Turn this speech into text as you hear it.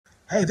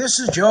Hey, this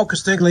is Joe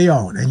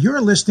Castiglione, and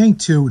you're listening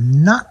to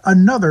Not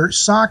Another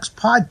Sox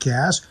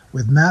podcast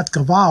with Matt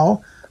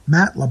Cavallo,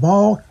 Matt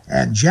LeBeau,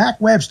 and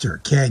Jack Webster.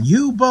 Can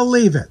you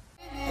believe it?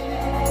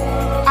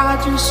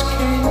 I just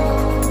came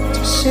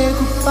to say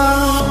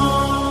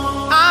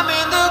goodbye. I'm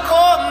in the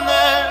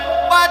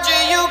corner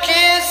watching you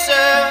kiss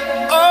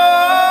her. Oh.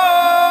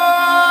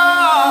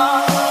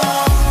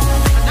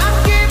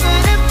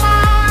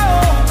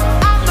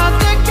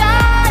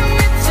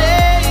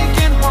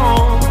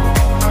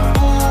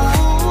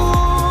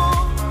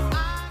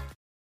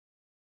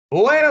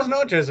 Buenos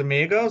noches,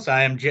 amigos.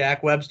 I am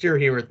Jack Webster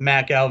here with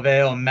Matt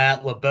Galveo and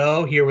Matt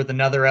LeBeau, here with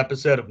another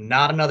episode of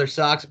Not Another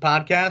Sox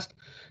podcast.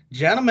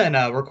 Gentlemen,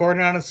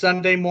 recording on a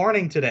Sunday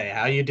morning today.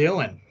 How you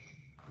doing?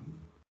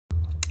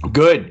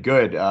 Good.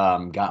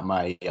 Got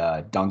my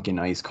Dunkin'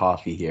 iced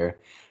coffee here.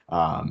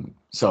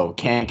 So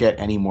can't get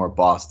any more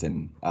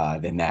Boston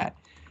than that.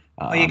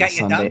 You got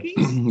your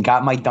Dunkies?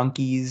 Got my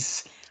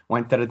Dunkies.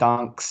 Went to the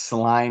Dunks. The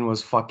line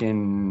was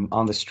fucking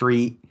on the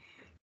street.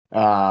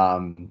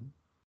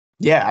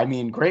 Yeah, I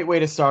mean, great way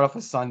to start off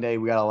a Sunday.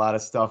 We got a lot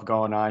of stuff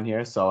going on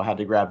here, so I had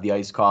to grab the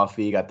iced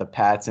coffee, got the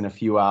Pats in a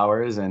few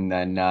hours, and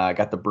then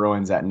got the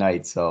Bruins at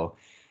night. So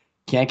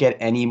can't get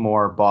any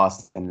more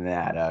Boston than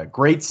that.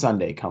 Great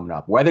Sunday coming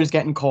up. Weather's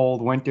getting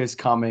cold. Winter's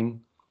coming.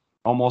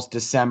 Almost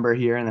December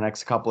here in the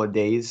next couple of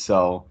days.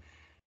 So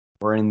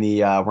we're in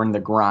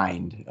the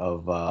grind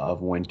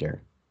of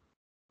winter.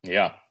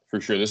 Yeah,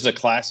 for sure. This is a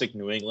classic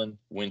New England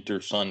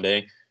winter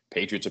Sunday.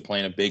 Patriots are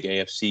playing a big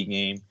AFC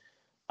game.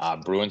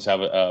 Bruins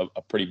have a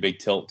pretty big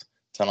tilt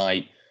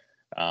tonight,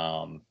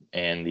 and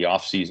the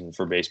offseason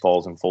for baseball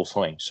is in full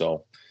swing.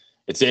 So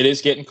it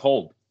is getting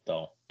cold,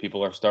 though.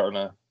 People are starting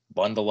to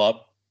bundle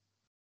up.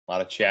 A lot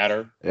of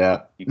chatter.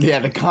 Yeah,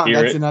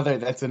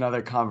 that's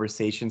another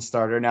conversation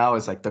starter now.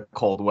 Is like the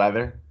cold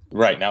weather.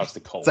 Right now, it's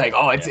the cold. It's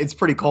like, it's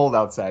pretty cold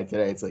outside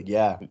today. It's like,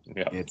 yeah.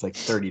 It's like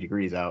 30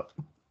 degrees out.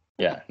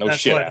 Yeah, no That's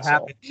shit. What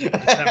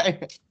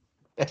happened.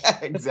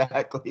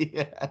 Exactly.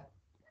 Yeah.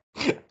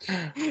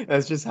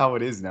 That's just how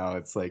it is now.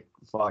 It's like,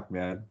 fuck,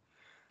 man.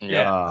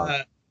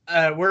 Yeah.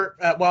 We're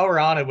while we're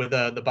on it with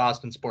the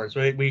Boston sports,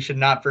 we should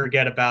not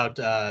forget about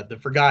the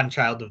forgotten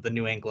child of the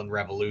New England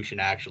Revolution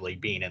actually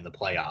being in the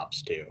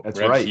playoffs too. That's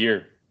Revs right.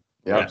 Year.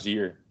 Yep. Revs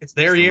year. It's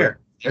their year.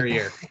 Their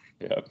year.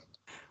 Yeah.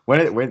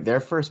 When their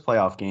first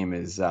playoff game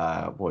is,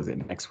 what was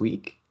it, next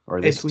week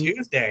or this week?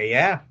 Tuesday.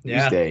 Yeah.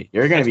 Tuesday.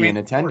 You're going to be in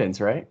attendance,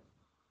 right?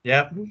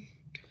 Yep.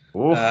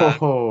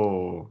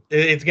 Whoa.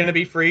 It's going to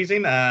be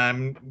freezing.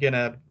 I'm going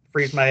to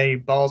freeze my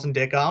balls and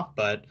dick off,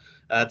 but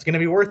it's going to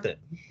be worth it.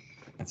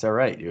 That's all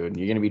right, dude.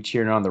 You're going to be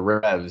cheering on the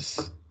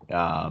Revs,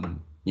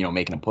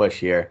 making a push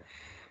here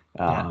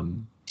for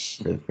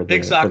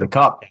the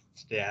Cup.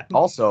 Yeah.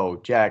 Also,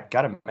 Jack,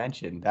 got to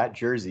mention that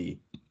jersey.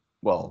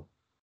 Well,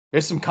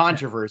 there's some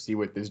controversy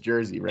with this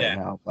jersey right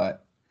now,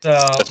 but.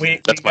 So we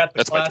got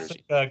the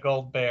classic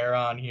gold bear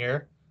on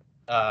here.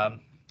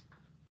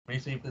 Let me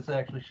see if this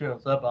actually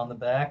shows up on the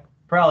back.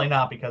 Probably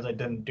not because I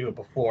didn't do it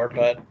before,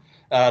 but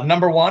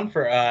number one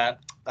for it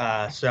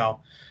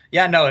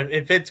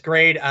fits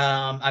great.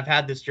 I've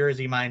had this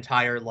jersey my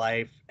entire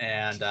life,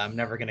 and I'm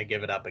never gonna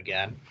give it up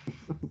again.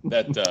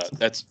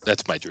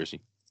 That's my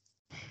jersey.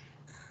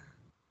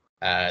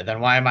 Then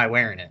why am I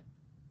wearing it?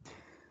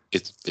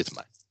 It's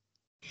mine.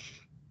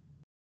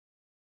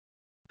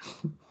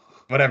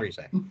 Whatever you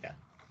say. Yeah.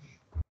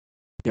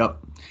 Yep.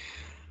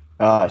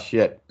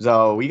 Shit.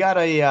 So we got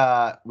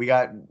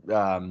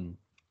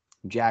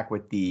Jack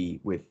with the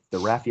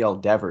Rafael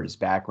Devers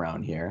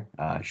background here,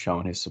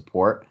 showing his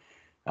support.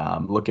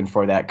 Looking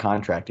for that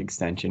contract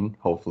extension,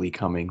 hopefully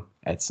coming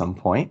at some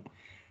point.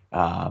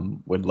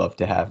 Would love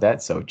to have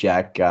that. So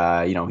Jack,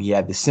 he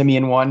had the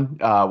Simeon one.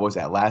 Was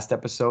that last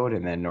episode,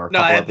 and then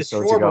I had the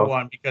Schwarber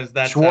one because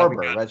that's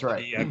Schwarber. That's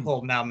right. The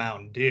Cold Now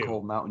Mountain Dew.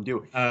 Cold Mountain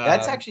Dew.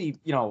 That's actually,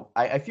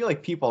 I feel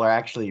like people are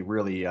actually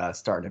really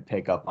starting to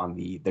pick up on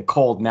the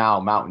Cold Now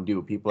Mountain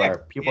Dew. People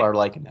are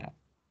liking that.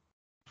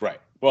 Right.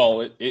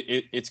 Well,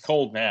 it's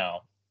cold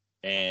now,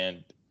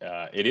 and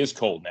it is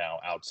cold now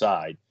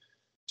outside.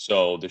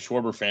 So the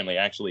Schwarber family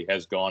actually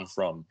has gone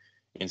from,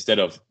 instead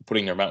of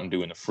putting their Mountain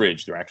Dew in the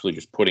fridge, they're actually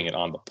just putting it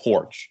on the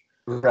porch.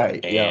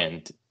 Right.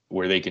 And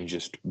where they can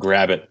just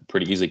grab it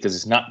pretty easily, because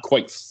it's not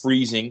quite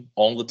freezing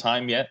all the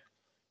time yet,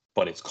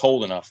 but it's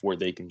cold enough where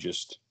they can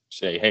just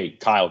say, hey,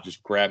 Kyle,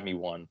 just grab me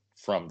one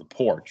from the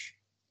porch.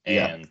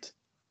 And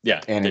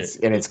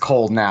it's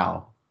cold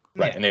now.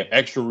 Right. And they have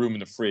extra room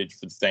in the fridge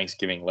for the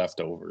Thanksgiving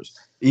leftovers.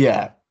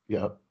 Yeah.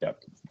 Yep.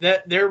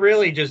 They're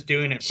really just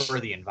doing it for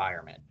the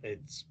environment.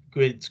 It's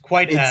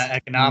quite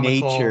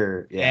economical,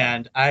 nature,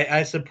 and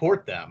I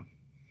support them.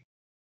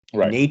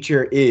 Right.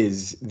 Nature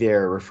is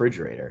their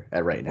refrigerator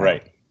right now.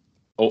 Right.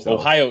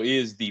 Ohio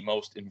is the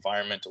most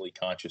environmentally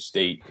conscious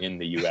state in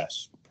the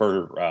U.S.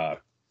 per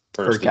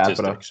statistics.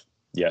 Capita.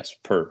 Yes,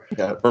 per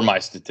my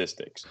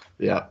statistics.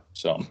 Yeah.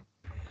 So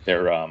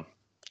they're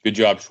good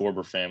job,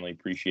 Schwarber family.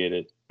 Appreciate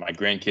it. My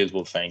grandkids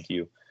will thank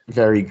you.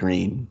 Very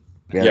green.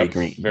 Very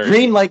green. Very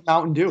green like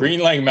Mountain Dew.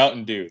 Green like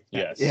Mountain Dew.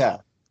 Yes. Yeah.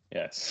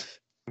 Yes.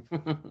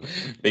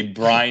 They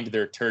brined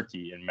their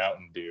turkey in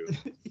Mountain Dew.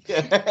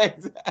 Yeah,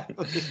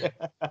 exactly.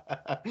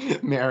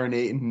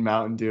 Marinate in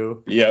Mountain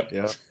Dew.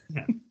 Yep.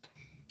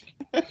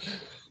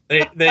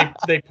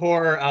 They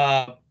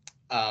pour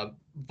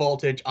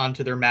voltage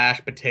onto their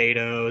mashed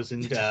potatoes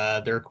and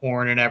their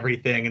corn and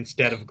everything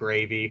instead of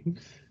gravy.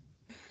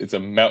 It's a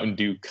Mountain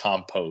Dew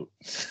compote.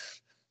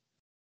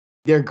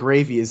 Their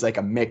gravy is like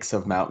a mix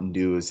of Mountain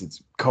Dews.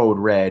 It's Code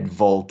Red,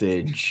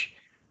 Voltage,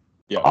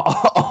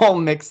 all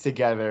mixed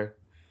together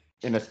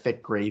in a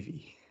thick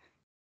gravy.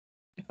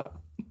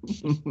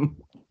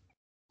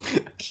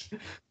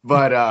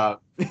 But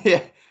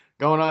yeah,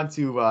 going on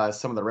to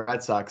some of the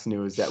Red Sox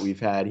news that we've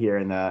had here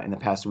in the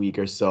past week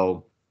or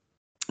so.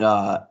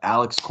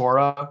 Alex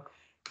Cora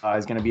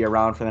is going to be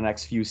around for the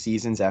next few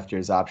seasons after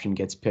his option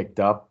gets picked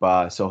up.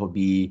 So he'll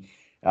be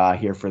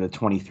here for the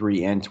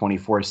 23 and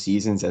 24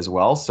 seasons as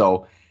well.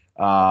 So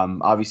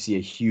obviously a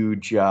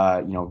huge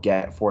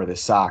get for the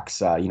Sox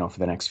for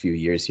the next few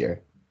years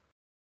here.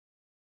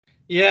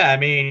 Yeah, I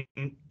mean,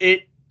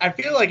 I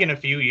feel like in a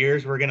few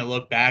years we're going to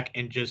look back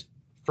and just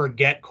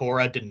forget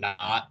Cora did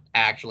not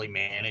actually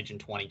manage in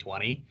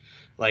 2020.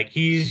 Like,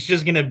 he's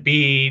just going to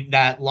be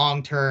that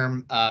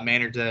long-term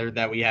manager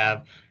that we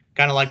have,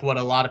 kind of like what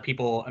a lot of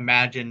people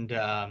imagined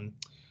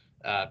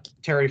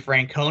Terry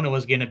Francona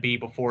was going to be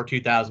before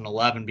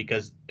 2011,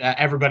 because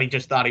everybody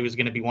just thought he was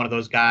going to be one of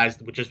those guys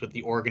with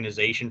the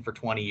organization for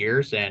 20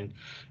 years. And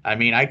I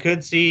mean, I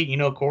could see,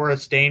 Cora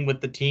staying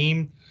with the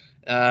team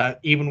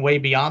even way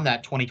beyond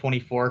that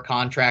 2024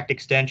 contract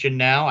extension.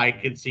 Now I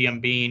could see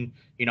him being,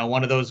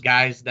 one of those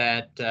guys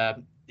that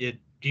you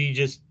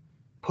just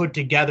put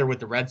together with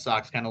the Red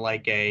Sox, kind of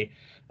like a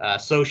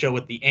Socha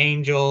with the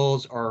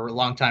Angels, or a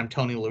longtime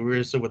Tony La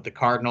Russa with the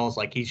Cardinals.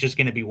 Like, he's just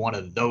going to be one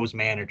of those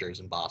managers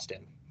in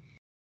Boston.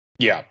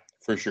 Yeah,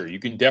 for sure. You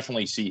can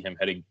definitely see him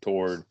heading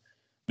toward,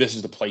 this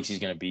is the place he's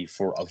going to be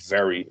for a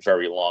very,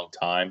 very long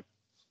time.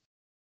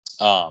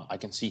 I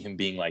can see him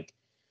being like,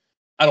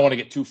 I don't want to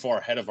get too far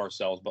ahead of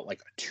ourselves, but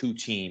like a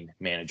 2-team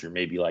manager,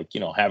 maybe like,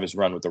 have his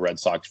run with the Red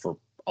Sox for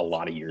a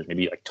lot of years,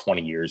 maybe like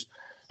 20 years,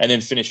 and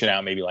then finish it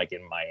out maybe like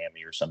in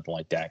Miami or something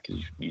like that,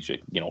 because he's,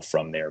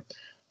 from there.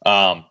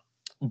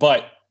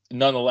 But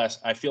nonetheless,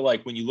 I feel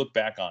like when you look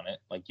back on it,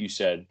 like you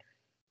said,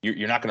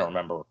 you're not going to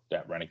remember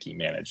that Roenicke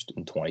managed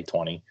in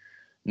 2020.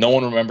 No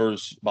one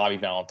remembers Bobby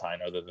Valentine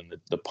other than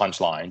the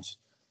punchlines.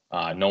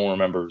 No one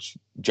remembers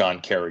John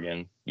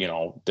Kerrigan.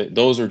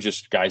 Those are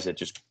just guys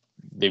that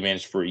they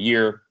managed for a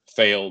year,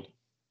 failed,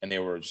 and they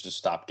were just a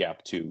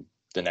stopgap to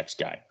the next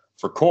guy.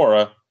 For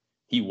Cora,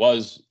 he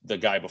was the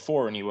guy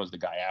before and he was the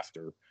guy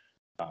after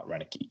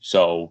Roenicke.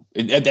 So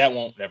that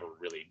won't ever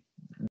really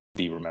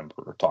be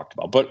remembered or talked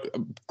about. But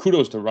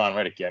kudos to Ron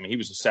Roenicke. I mean, he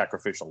was a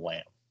sacrificial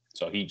lamb,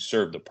 so he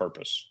served the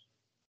purpose.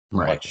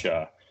 Right.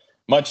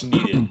 Much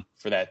needed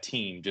for that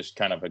team. Just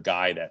kind of a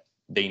guy that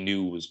they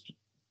knew was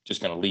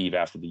just going to leave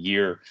after the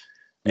year,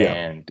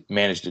 and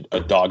managed a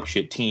dog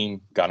shit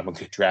team. Got him a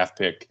good draft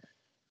pick.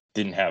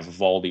 Didn't have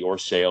Valdi or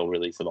Sale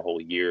really for the whole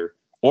year,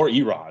 or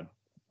Erod.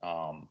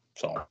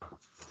 So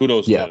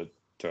kudos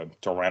to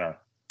Renner.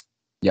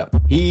 Yep.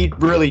 He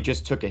really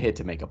just took a hit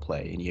to make a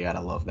play, and you got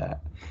to love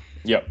that.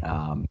 Yep.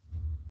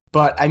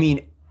 But I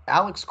mean,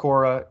 Alex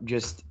Cora,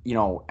 just,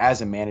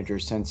 as a manager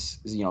since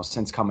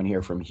coming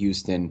here from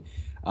Houston,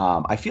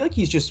 I feel like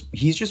he's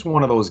just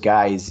one of those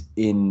guys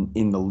in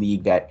the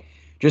league that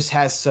just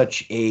has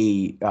such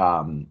a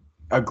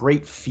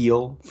great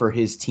feel for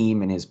his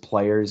team and his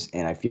players.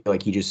 And I feel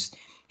like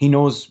he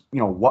knows,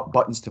 what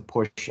buttons to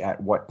push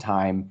at what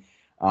time.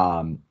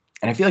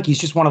 And I feel like he's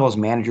just one of those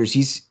managers.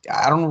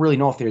 I don't really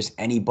know if there's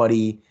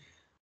anybody,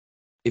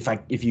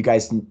 if you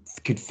guys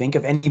could think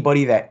of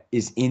anybody that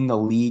is in the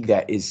league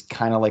that is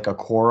kind of like a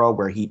Cora,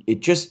 where it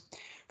just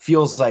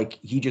feels like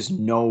he just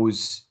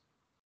knows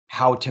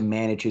how to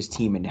manage his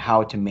team and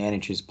how to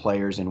manage his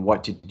players and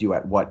what to do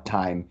at what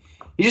time.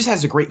 He just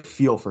has a great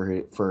feel for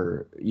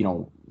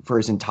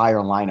his entire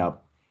lineup.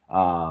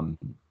 And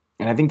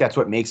I think that's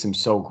what makes him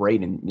so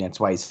great. And that's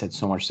why he's had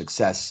so much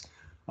success,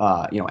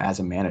 as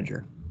a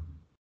manager.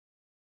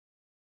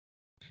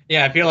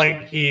 Yeah, I feel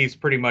like he's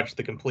pretty much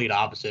the complete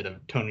opposite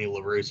of Tony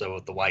La Russa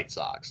with the White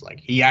Sox. Like,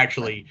 he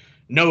actually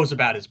knows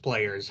about his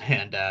players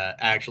and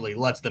actually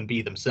lets them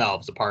be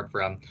themselves, apart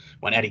from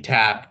when Eddie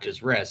tapped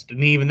his wrist.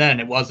 And even then,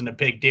 it wasn't a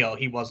big deal.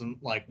 He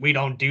wasn't like, we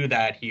don't do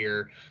that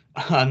here,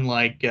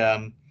 unlike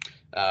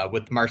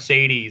with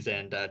Mercedes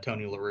and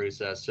Tony La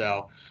Russa.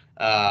 So,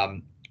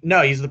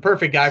 no, he's the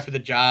perfect guy for the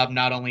job,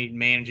 not only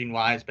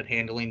managing-wise, but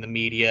handling the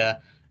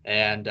media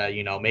and,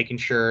 making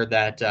sure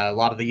that a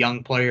lot of the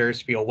young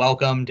players feel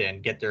welcomed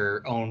and get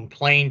their own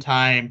playing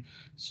time.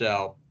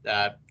 So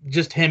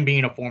just him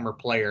being a former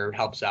player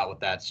helps out with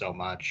that so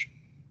much.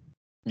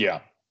 Yeah,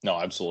 no,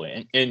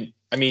 absolutely. And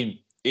I mean,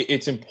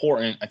 it's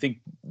important. I think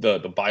the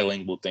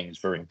bilingual thing is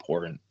very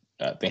important.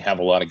 They have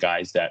a lot of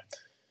guys that,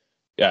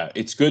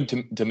 it's good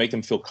to make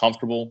them feel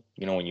comfortable.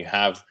 When you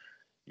have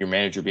your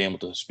manager being able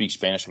to speak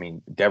Spanish. I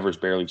mean, Devers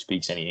barely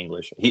speaks any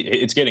English.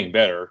 It's getting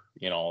better.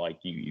 Like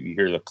you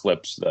hear the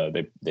clips.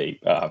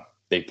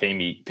 They They pay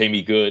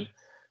me good.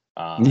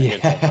 I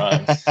hit home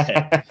runs.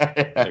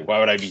 Like, why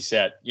would I be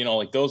sad?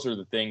 Like those are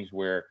the things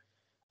where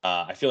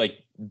I feel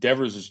like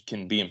Devers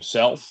can be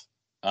himself,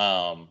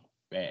 and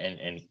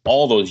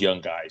all those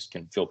young guys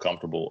can feel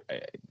comfortable.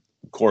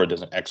 Cora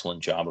does an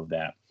excellent job of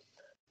that.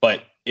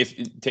 But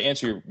to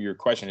answer your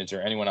question, is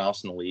there anyone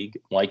else in the league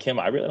like him?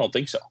 I really don't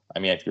think so. I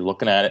mean, if you're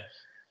looking at it,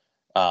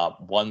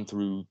 1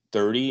 through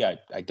 30,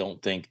 I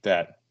don't think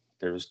that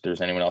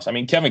there's anyone else. I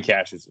mean, Kevin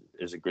Cash is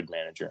a good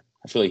manager.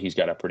 I feel like he's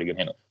got a pretty good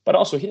handle. But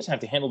also, he doesn't have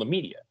to handle the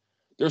media.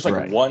 There's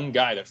like one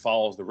guy that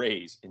follows the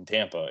Rays in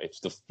Tampa. It's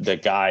the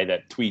guy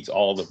that tweets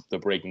all the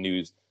breaking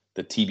news,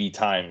 the TB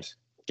Times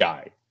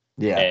guy.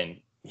 Yeah. And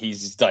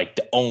he's like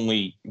the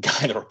only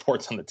guy that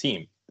reports on the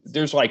team.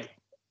 There's like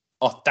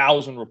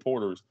 1,000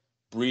 reporters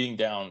breathing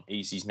down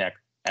AC's neck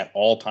at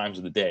all times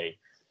of the day.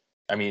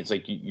 I mean, it's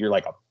like you're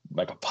like a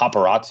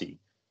paparazzi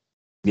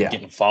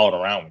getting followed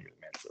around when you're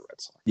the manager of the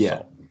Red Sox. Yeah.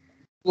 So.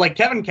 Like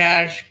Kevin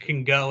Cash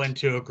can go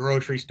into a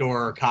grocery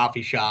store or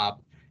coffee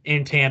shop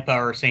in Tampa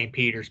or St.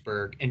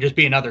 Petersburg and just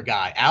be another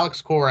guy.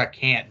 Alex Cora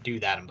can't do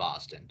that in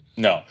Boston.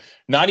 No,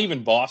 not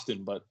even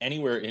Boston, but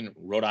anywhere in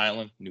Rhode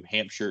Island, New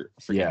Hampshire,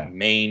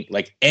 Maine,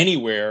 like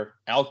anywhere,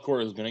 Alex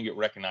Cora is going to get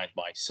recognized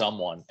by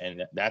someone.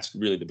 And that's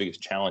really the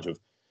biggest challenge of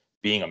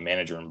being a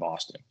manager in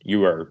Boston.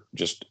 You are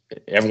just,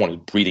 everyone is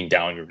breathing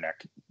down your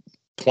neck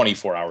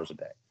 24 hours a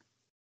day.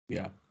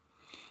 Yeah.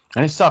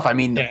 And it's tough. I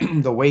mean,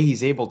 the way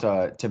he's able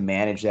to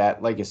manage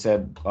that, like I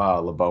said,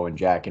 LeBeau and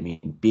Jack, I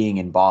mean, being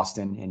in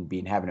Boston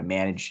and having to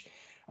manage,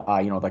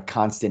 the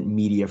constant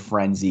media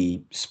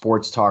frenzy,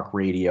 sports talk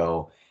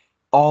radio,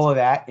 all of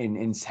that,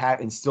 and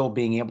still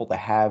being able to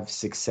have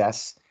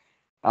success,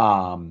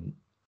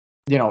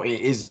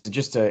 is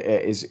just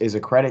is a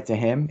credit to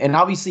him. And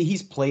obviously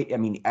he's played, I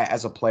mean,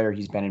 as a player,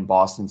 he's been in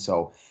Boston,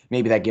 so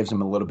maybe that gives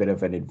him a little bit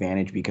of an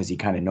advantage because he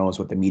kind of knows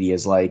what the media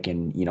is like,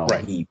 and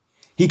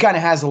he kind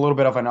of has a little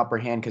bit of an upper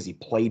hand because he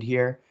played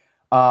here,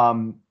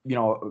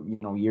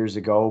 years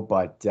ago.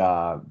 But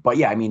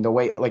yeah, I mean, the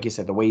way, like you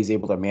said, the way he's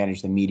able to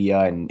manage the media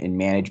and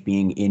manage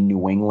being in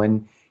New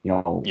England,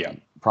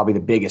 probably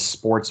the biggest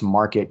sports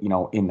market,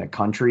 in the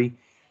country,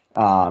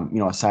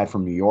 aside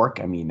from New York.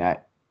 I mean,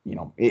 that,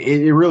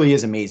 it really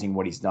is amazing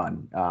what he's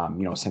done,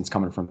 since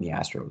coming from the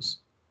Astros.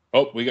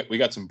 Oh, we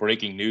got some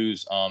breaking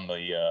news on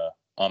the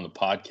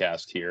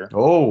podcast here.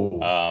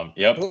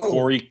 Yep.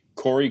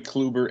 Corey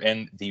Kluber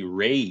and the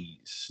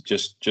Rays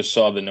just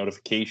saw the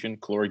notification.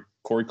 Corey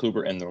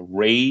Kluber and the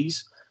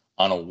Rays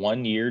on a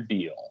 1-year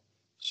deal.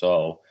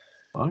 So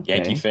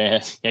Yankee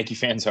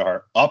fans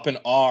are up in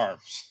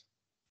arms.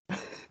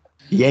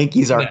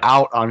 Yankees are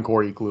out on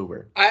Corey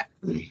Kluber. I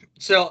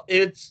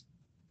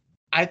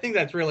think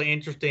that's really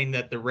interesting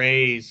that the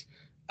Rays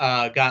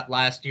got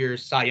last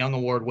year's Cy Young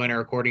Award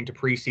winner according to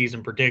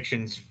preseason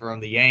predictions from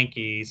the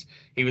Yankees.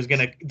 The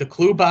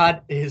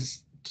Klubot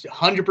is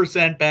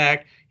 100%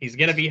 back. He's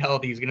going to be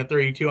healthy. He's going to throw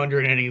you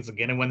 200 innings. He's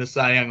going to win the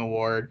Cy Young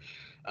Award.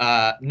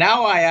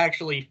 Now I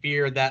actually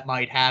fear that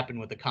might happen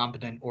with a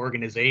competent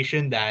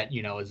organization that,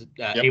 is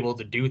able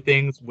to do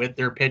things with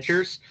their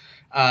pitchers.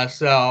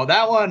 So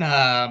that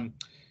one,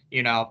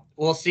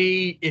 we'll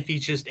see if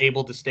he's just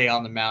able to stay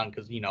on the mound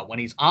because, when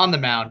he's on the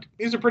mound,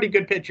 he's a pretty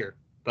good pitcher.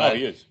 But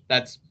he is.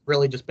 That's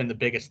really just been the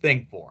biggest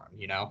thing for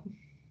him,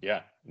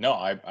 Yeah. No,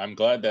 I'm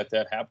glad that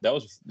happened. That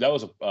was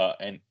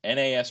an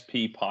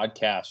NASP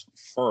podcast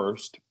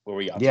first where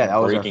we got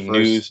some breaking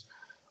news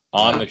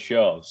on the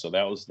show. So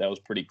that was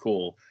pretty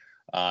cool.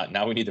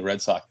 Now we need the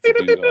Red Sox to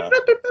do.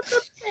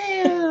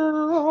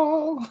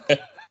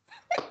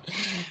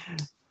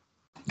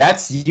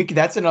 That's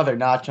another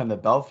notch on the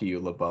belt for you,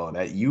 LeBeau.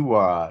 That you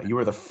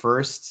were the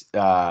first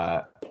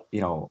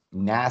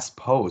NAS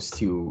post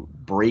to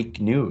break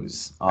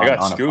news on a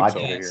podcast.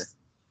 Over here.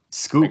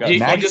 Scoop. You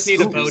just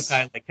need a bow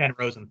tie like Ken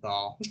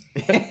Rosenthal.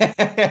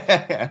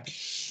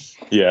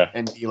 Yeah.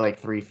 And be like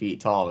 3 feet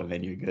tall, and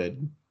then you're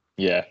good.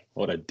 Yeah.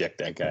 What a dick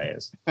that guy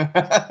is.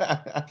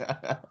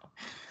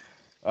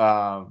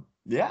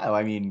 Yeah,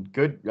 I mean,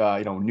 good,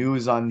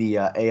 news on the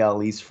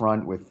AL East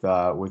front with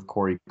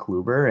Corey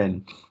Kluber,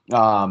 and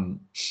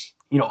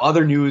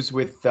other news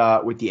with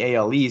the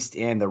AL East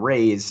and the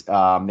Rays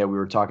that we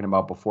were talking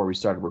about before we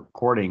started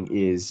recording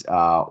is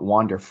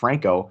Wander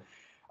Franco,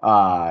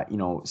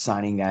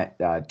 signing that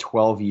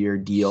 12-year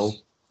deal,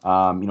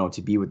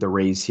 to be with the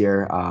Rays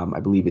here. I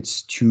believe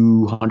it's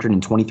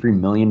 $223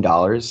 million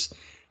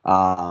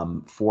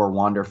for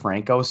Wander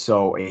Franco.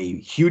 So a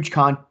huge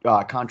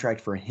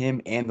contract for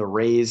him and the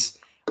Rays,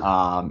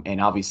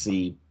 and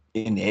obviously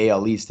in the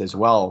AL East as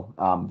well.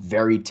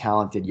 Very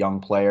talented young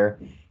player,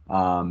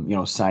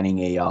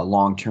 signing a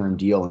long-term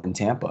deal in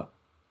Tampa.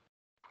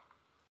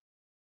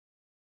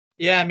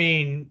 Yeah, I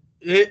mean,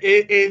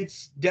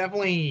 it's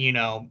definitely,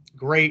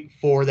 great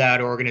for that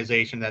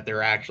organization that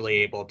they're actually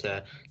able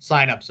to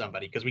sign up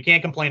somebody, because we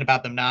can't complain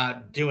about them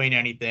not doing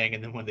anything.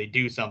 And then when they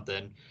do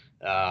something,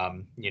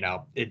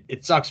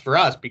 it sucks for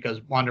us because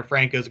Wander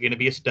Franco is going to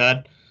be a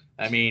stud.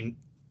 I mean,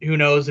 who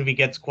knows if he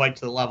gets quite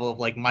to the level of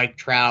like Mike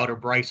Trout or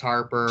Bryce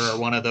Harper or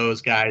one of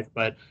those guys,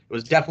 but it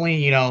was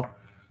definitely,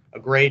 a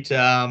great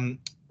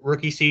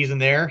rookie season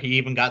there. He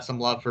even got some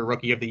love for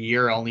Rookie of the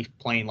Year, only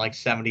playing like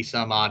 70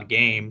 some odd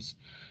games.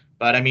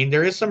 But I mean,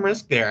 there is some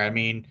risk there. I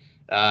mean,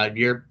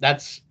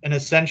 that's an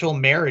essential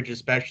marriage,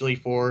 especially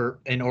for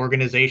an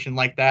organization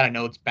like that. I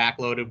know it's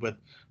backloaded with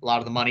a lot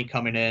of the money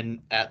coming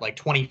in at like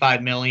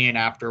 25 million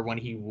after when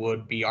he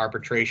would be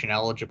arbitration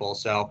eligible.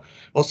 So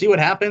we'll see what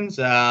happens.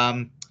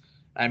 I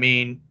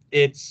mean,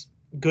 it's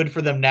good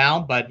for them now,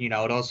 but it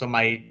also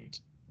might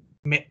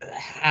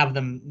have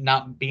them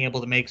not being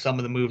able to make some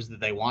of the moves that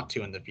they want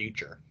to in the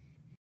future.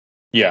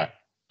 Yeah.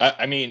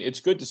 I mean, it's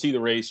good to see the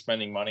Rays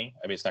spending money.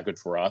 I mean, it's not good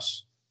for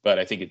us, but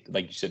I think,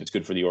 like you said, it's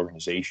good for the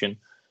organization.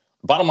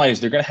 Bottom line is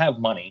they're going to have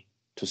money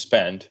to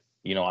spend.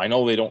 I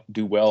know they don't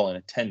do well in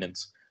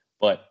attendance,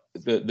 but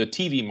the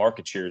TV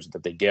market shares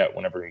that they get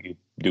whenever you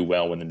do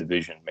well, win the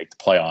division, make the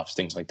playoffs,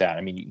 things like that.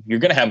 I mean, you're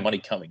going to have money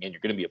coming in.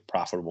 You're going to be a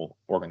profitable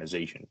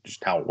organization,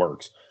 just how it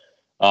works.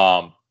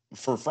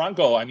 For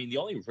Franco, I mean, the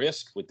only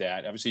risk with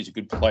that, obviously he's a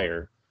good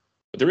player,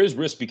 but there is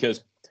risk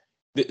because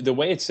the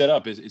way it's set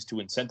up is to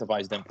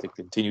incentivize them to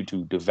continue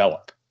to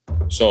develop.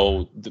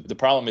 So the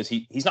problem is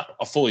he's not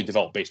a fully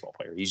developed baseball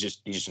player. He's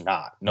just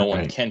not. No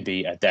one can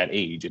be at that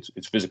age.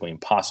 It's physically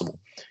impossible.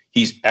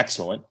 He's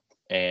excellent,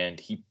 and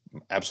he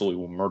absolutely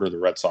will murder the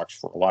Red Sox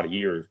for a lot of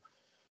years.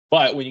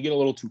 But when you get a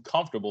little too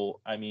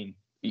comfortable, I mean,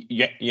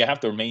 you have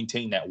to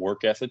maintain that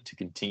work ethic to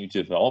continue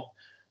to develop.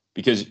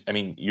 Because, I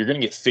mean, you're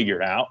going to get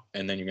figured out,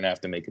 and then you're going to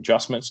have to make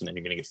adjustments, and then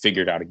you're going to get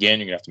figured out again.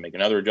 You're going to have to make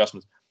another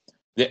adjustment.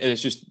 It's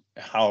just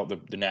how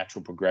the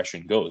natural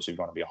progression goes if you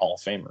want to be a Hall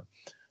of Famer.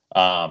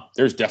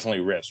 There's definitely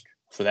risk.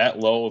 For that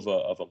low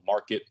of a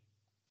market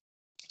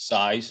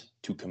size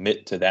to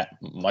commit to that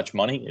much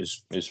money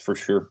is for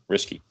sure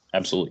risky.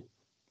 Absolutely.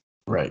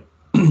 Right.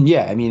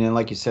 Yeah, I mean, and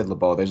like you said,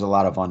 LeBeau, there's a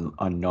lot of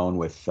unknown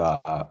with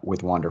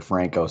Wander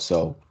Franco.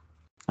 So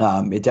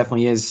it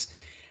definitely is.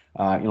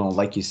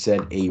 Like you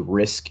said, a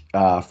risk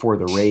for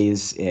the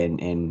Rays and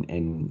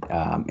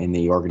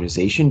the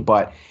organization,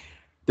 but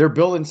they're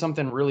building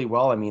something really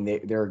well. I mean,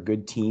 they're a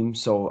good team,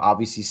 so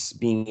obviously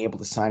being able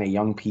to sign a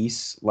young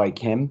piece like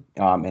him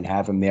and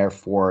have him there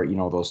for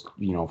those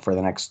for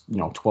the next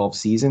 12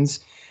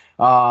 seasons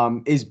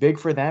is big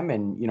for them.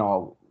 And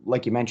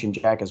like you mentioned,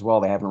 Jack, as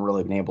well, they haven't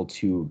really been able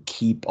to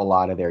keep a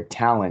lot of their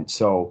talent,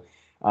 so.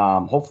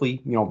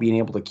 Hopefully, being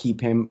able to keep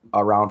him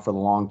around for the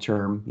long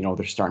term,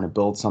 they're starting to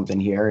build something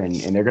here, and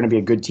they're going to be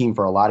a good team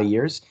for a lot of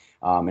years.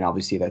 And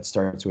obviously that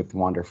starts with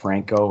Wander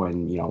Franco,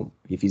 and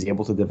if he's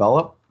able to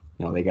develop,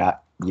 they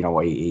got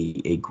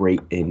a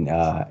great and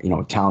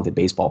talented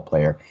baseball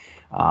player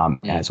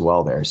as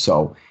well there.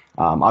 So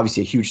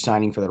obviously a huge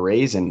signing for the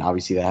Rays, and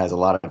obviously that has a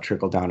lot of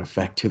trickle down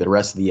effect to the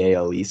rest of the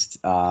AL East,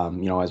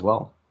 as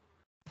well.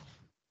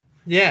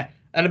 Yeah.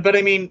 But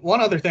I mean, one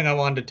other thing I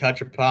wanted to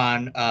touch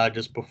upon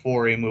just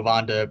before we move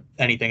on to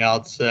anything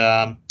else,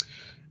 there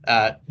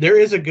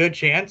is a good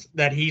chance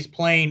that he's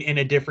playing in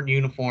a different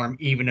uniform,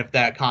 even if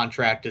that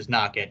contract does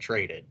not get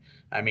traded.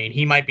 I mean,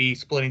 he might be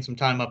splitting some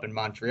time up in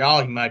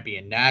Montreal. He might be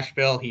in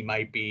Nashville. He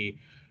might be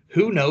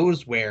who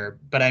knows where.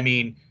 But I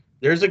mean,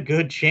 there's a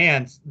good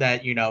chance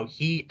that,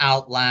 he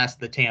outlasts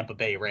the Tampa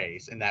Bay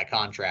Rays, and that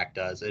contract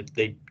does. If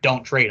they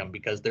don't trade him,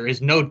 because there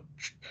is no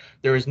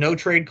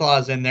trade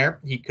clause in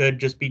there. He could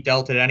just be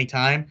dealt at any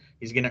time.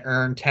 He's going to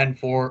earn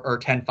 10-4 or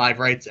 10-5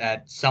 rights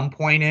at some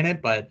point in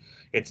it, but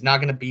it's not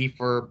going to be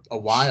for a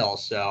while.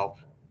 So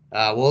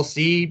we'll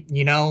see,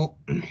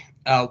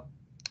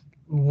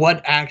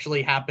 what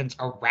actually happens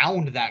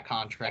around that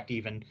contract,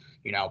 even,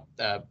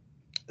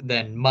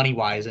 than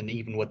money-wise and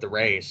even with the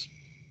Rays.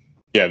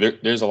 Yeah,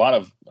 there's a lot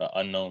of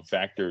unknown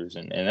factors,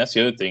 and that's the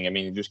other thing. I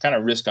mean, there's kind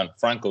of risk on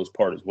Franco's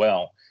part as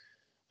well.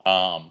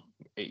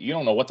 You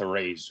don't know what the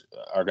Rays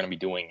are going to be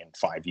doing in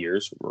 5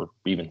 years or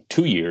even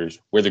 2 years,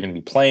 where they're going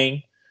to be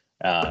playing.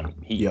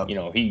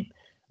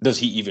 Does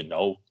he even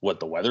know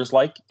what the weather's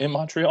like in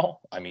Montreal?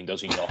 I mean,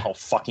 does he know how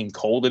fucking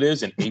cold it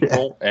is in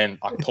April and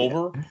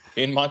October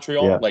in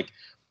Montreal? Yeah. Like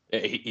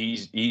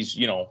he's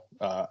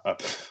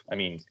I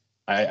mean,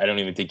 I don't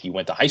even think he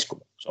went to high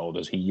school. So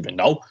does he even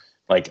know?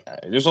 Like,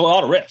 there's a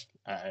lot of risk.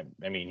 I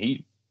mean,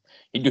 he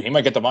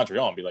might get to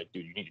Montreal and be like,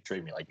 dude, you need to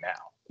trade me like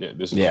now.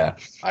 This is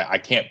I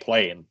can't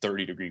play in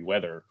 30-degree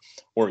weather,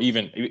 or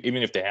even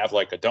if they have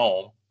like a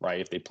dome, right?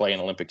 If they play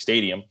in Olympic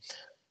Stadium,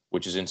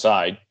 which is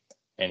inside,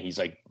 and he's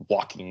like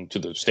walking to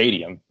the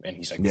stadium and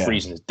he's like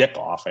freezing his dick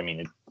off. I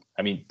mean,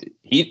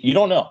 you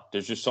don't know.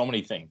 There's just so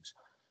many things.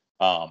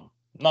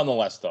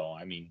 Nonetheless, though,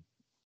 I mean,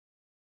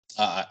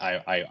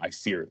 I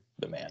fear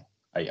the man.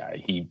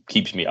 He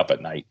keeps me up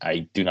at night.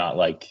 I do not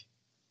like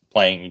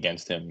playing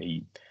against him.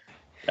 He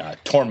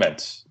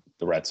torments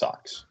the Red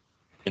Sox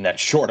in that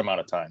short amount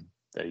of time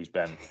that he's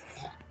been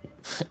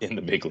in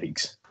the big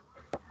leagues.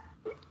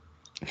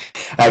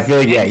 I feel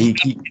like he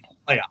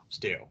playoffs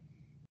too.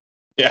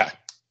 Yeah.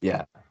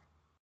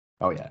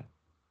 Oh yeah.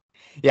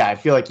 Yeah, I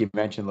feel like you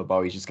mentioned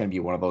LeBeau. He's just going to be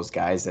one of those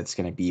guys that's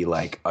going to be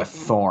like a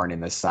thorn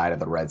in the side of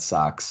the Red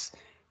Sox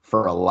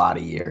for a lot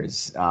of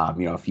years.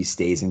 If he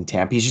stays in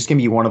Tampa, he's just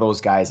gonna be one of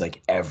those guys.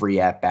 Like every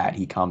at bat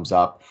he comes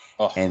up,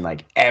 and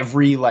like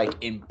every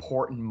like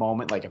important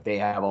moment, like if they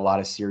have a lot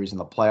of series in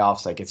the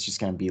playoffs, like it's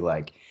just gonna be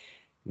like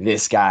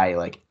this guy.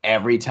 Like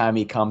every time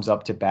he comes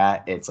up to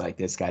bat, it's like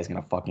this guy's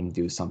gonna fucking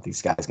do something.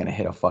 This guy's gonna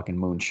hit a fucking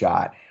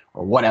moonshot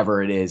or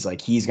whatever it is. Like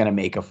he's gonna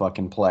make a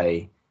fucking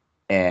play,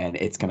 and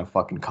it's gonna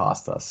fucking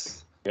cost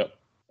us. Yep.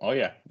 Oh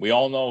yeah, we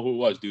all know who it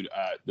was, dude.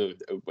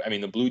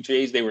 The Blue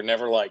Jays, they were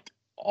never like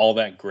all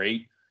that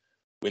great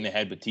when they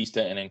had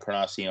Batista and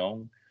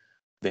Encarnacion.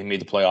 They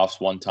made the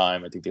playoffs one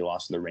time. I think they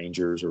lost to the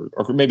Rangers, or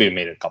maybe they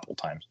made it a couple of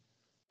times.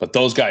 But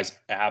those guys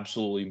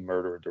absolutely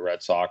murdered the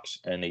Red Sox,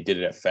 and they did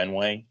it at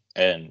Fenway,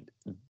 and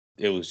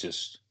it was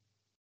just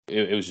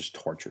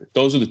torture.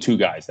 Those are the two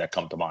guys that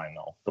come to mind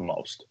though the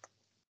most.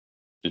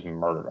 Just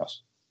murdered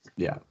us.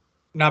 Yeah.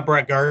 Not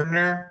Brett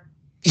Gardner.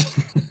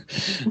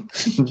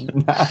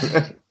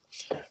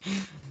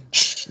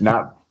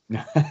 not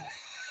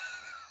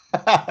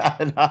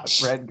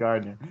Brett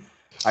Gardner.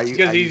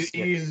 Because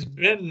he's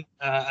been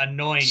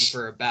annoying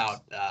for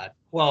about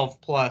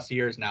 12 plus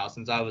years now,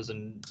 since I was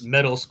in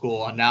middle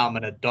school, and now I'm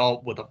an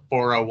adult with a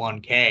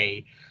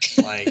 401k.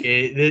 Like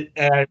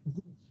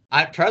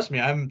trust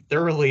me, I'm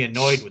thoroughly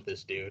annoyed with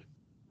this dude.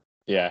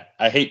 Yeah,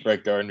 I hate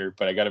Brett Gardner,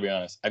 but I got to be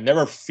honest, I've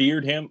never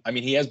feared him. I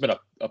mean, he has been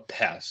a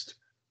pest,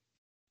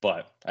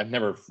 but I've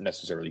never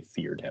necessarily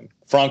feared him.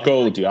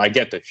 Franco, dude, I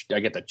get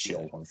the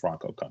chill when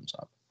Franco comes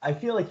up. I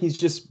feel like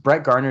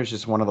Brett Gardner is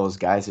just one of those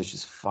guys that's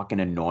just fucking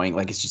annoying.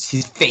 Like, it's just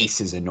his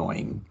face is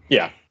annoying.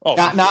 Yeah. Oh,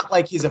 not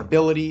like his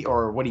ability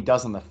or what he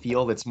does on the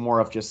field. It's more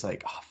of just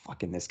like, oh,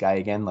 fucking this guy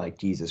again. Like,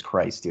 Jesus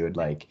Christ, dude.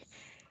 Like,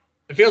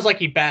 it feels like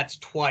he bats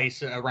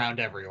twice around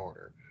every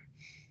order.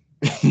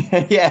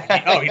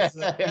 Yeah. Oh, he's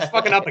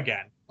fucking up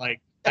again. Like,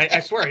 I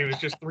swear he was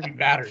just 3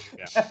 batters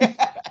ago.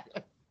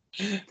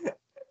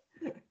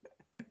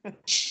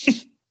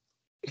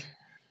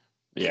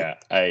 Yeah,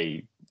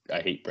 I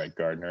hate Brett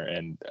Gardner,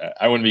 and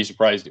I wouldn't be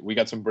surprised. We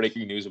got some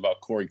breaking news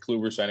about Corey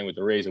Kluber signing with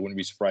the Rays. I wouldn't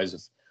be surprised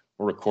if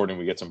we're recording.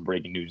 We get some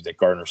breaking news that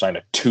Gardner signed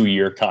a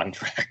 2-year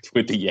contract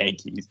with the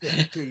Yankees.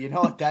 Dude, you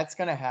know what? That's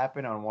gonna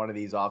happen on one of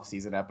these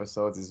off-season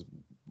episodes. Is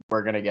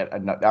we're gonna get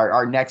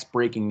our next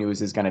breaking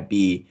news is gonna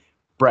be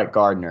Brett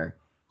Gardner.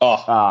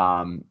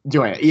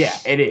 Doing it. Yeah,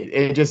 it is.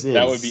 It just is.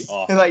 That would be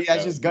awesome. Like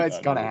that's just it's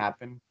gonna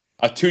happen.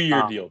 A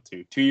 2-year deal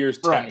too. 2 years,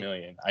 $10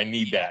 million. I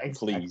need that,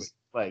 exactly. please.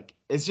 Like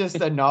it's just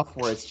enough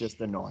where it's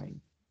just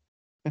annoying.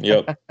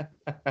 Yep.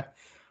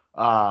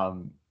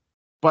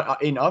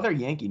 But in other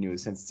Yankee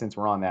news, since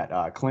we're on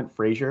that, Clint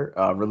Frazier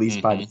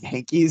released by the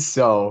Yankees,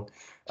 so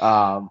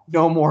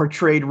no more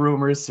trade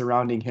rumors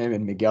surrounding him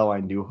and Miguel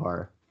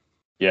Andujar.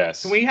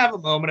 Yes. Can we have a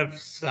moment of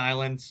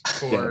silence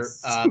for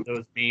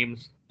those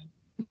memes?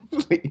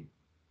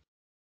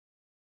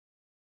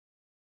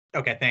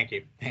 Okay, thank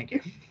you.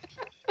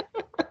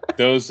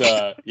 Those,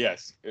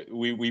 yes,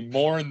 we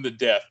mourn the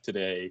death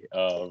today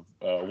of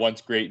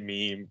once great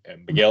meme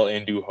and Miguel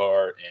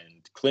Andujar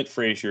and Clint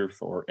Frazier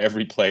for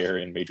every player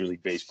in Major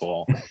League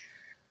Baseball.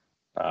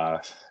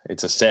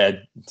 It's a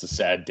sad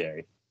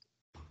day.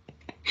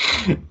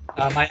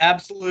 My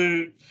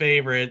absolute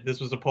favorite, this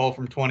was a poll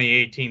from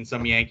 2018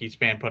 some Yankees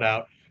fan put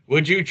out.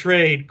 Would you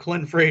trade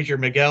Clint Frazier,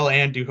 Miguel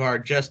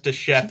Andujar, Justus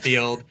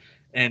Sheffield,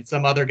 and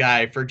some other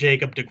guy for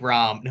Jacob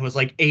deGrom? And it was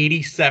like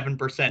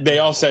 87%. They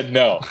all said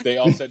no. They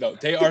are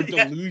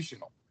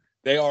delusional.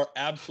 They are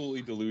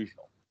absolutely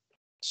delusional.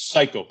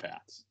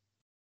 Psychopaths.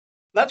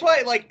 That's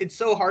why, like, it's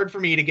so hard for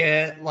me to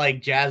get,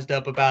 like, jazzed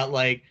up about,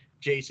 like,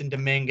 Jason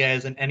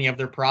Dominguez and any of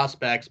their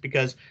prospects,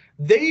 because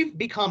they've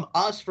become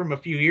us from a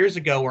few years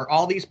ago where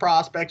all these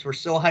prospects were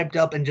so hyped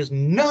up and just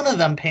none of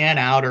them pan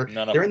out, or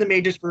they're in the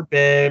majors for a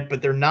bit,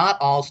 but they're not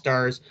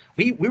all-stars.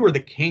 We were the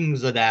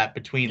kings of that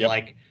between,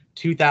 like,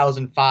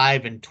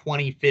 2005 and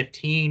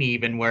 2015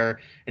 even, where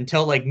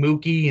until, like,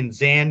 Mookie and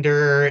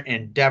Xander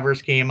and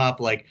Devers came up,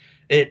 like,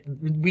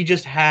 we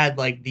just had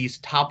like these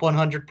top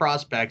 100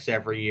 prospects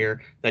every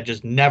year that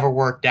just never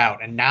worked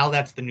out, and now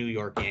that's the New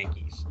York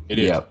Yankees. It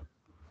is.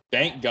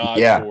 Thank God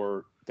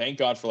for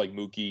like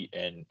Mookie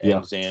and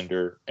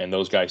Xander and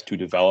those guys to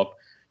develop,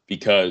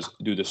 because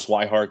the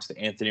Swiharts, the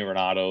Anthony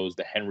Renatos,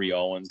 the Henry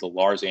Owens, the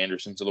Lars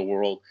Andersons of the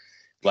world,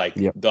 like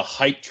the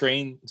hype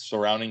train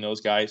surrounding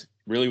those guys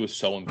really was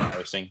so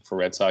embarrassing for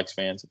Red Sox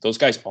fans. Those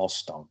guys all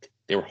stunk.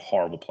 They were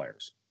horrible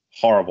players,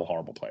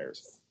 horrible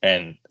players,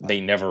 and they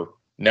never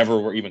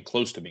were even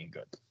close to being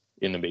good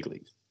in the big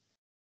leagues.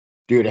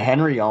 Dude,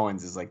 Henry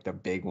Owens is like the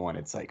big one.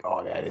 It's like,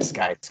 oh, yeah, this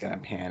guy's going to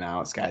pan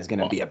out. This guy's going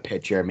to be a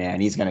pitcher,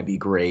 man. He's going to be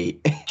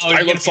great. Oh,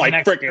 he looks like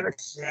freaking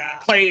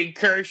Clayton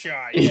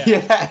Kershaw.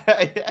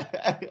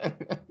 Yeah.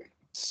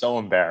 So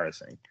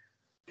embarrassing.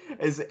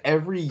 As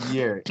every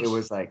year, it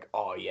was like,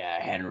 oh,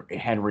 yeah,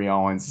 Henry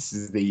Owens, this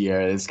is the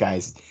year. This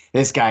guy's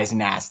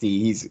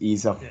nasty.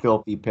 He's a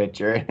filthy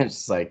pitcher. It's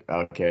just like,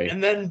 okay.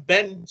 And then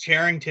Ben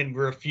Cherington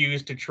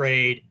refused to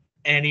trade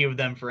any of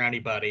them for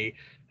anybody,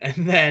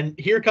 and then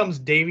here comes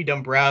Davey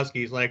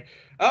Dombrowski. He's like,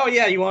 Oh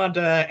yeah, you want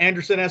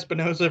Anderson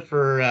Espinosa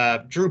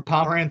for Drew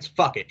Pomeranz?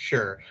 Fuck it,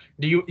 sure.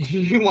 Do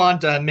you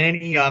want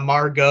Manny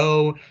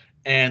Margot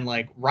and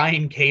like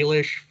Ryan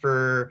Kalish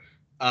for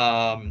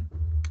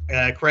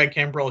Craig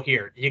Kimbrell?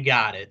 Here, you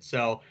got it.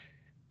 So,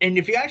 and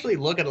if you actually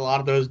look at a lot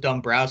of those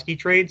Dombrowski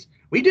trades,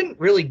 we didn't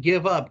really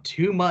give up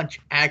too much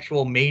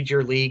actual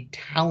major league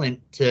talent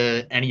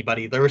to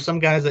anybody. There were some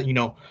guys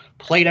that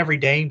played every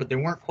day, but they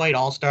weren't quite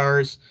all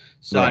stars.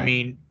 So Right. I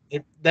mean,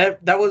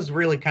 that was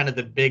really kind of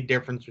the big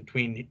difference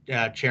between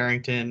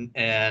Cherington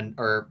and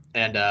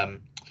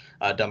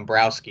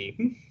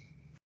Dombrowski.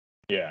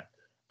 Yeah.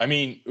 I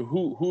mean,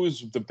 who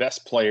is the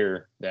best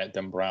player that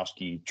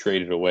Dombrowski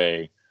traded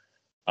away?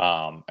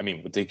 I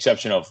mean, with the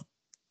exception of,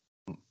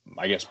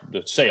 I guess,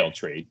 the Sale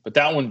trade. But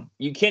that one,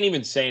 you can't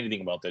even say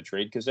anything about that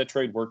trade because that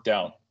trade worked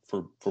out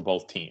for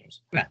both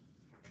teams. Yeah.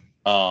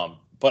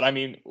 But, I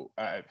mean,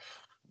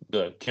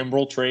 the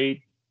Kimbrell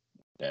trade,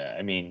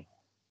 I mean,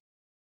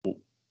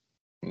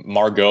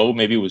 Margot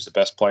maybe was the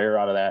best player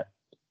out of that,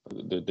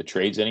 the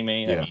trades that he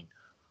made. Yeah. I mean,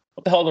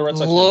 what the hell are the Red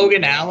Sox?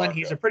 Logan Allen,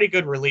 he's a pretty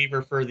good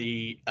reliever for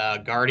the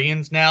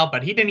Guardians now,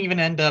 but he didn't even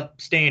end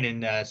up staying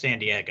in San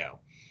Diego.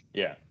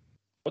 Yeah.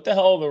 What the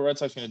hell are the Red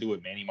Sox going to do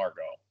with Manny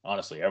Margot?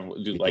 Honestly,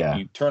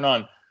 you turn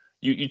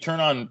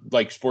on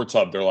like Sports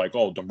Hub, they're like,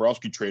 oh,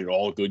 Dombrowski traded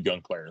all good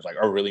young players. Like,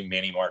 oh, really,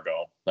 Manny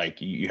Margot?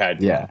 Like, you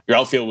had your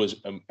outfield was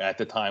at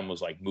the time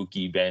was like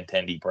Mookie,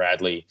 Benintendi,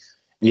 Bradley.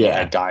 You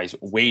had guys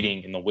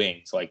waiting in the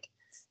wings. Like,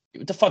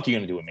 what the fuck are you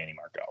going to do with Manny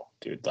Margot,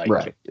 dude?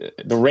 Like,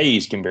 the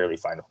Rays can barely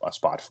find a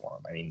spot for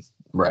him. I mean,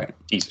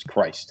 Jesus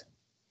Christ.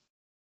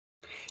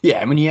 Yeah,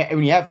 I mean,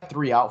 when you have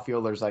three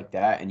outfielders like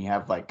that, and you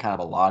have like kind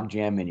of a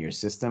logjam in your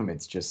system,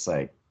 it's just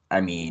like,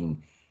 I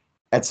mean,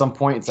 at some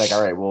point, it's like,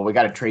 all right, well, we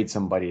got to trade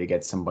somebody to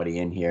get somebody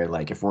in here.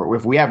 Like, if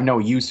we have no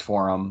use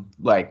for him,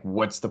 like,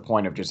 what's the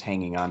point of just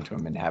hanging on to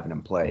him and having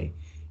him play,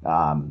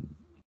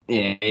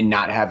 and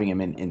not having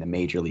him in the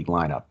major league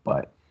lineup?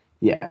 But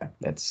yeah,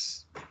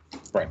 that's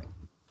right.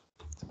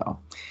 So,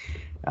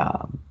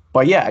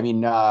 but yeah, I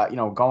mean,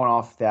 going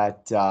off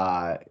that,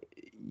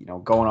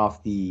 going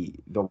off the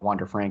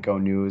Wander Franco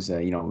news,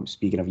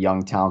 speaking of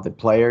young, talented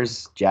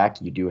players,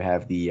 Jack, you do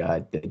have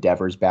the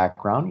Devers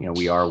background.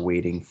 We are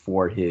waiting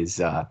for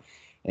his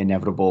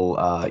inevitable,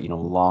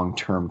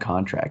 long-term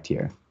contract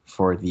here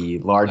for the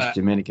large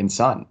Dominican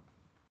son.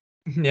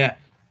 Yeah,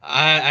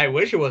 I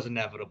wish it was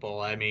inevitable.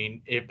 I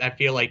mean, I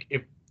feel like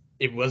if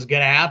it was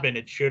going to happen,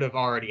 it should have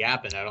already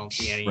happened. I don't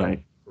see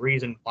any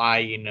reason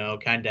why,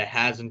 kind of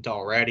hasn't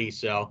already.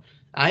 So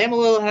I am a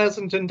little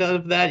hesitant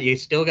of that. You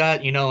still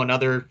got,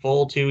 another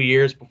full 2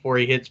 years before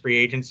he hits free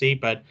agency,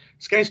 but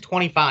this guy's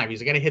 25.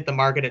 He's going to hit the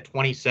market at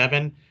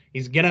 27.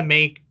 He's going to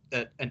make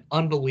an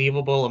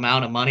unbelievable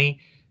amount of money.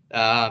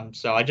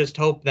 So I just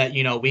hope that,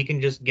 we can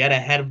just get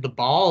ahead of the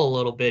ball a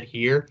little bit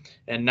here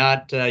and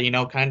not,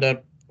 kind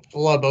of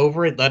flub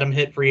over it, let him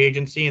hit free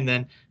agency and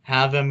then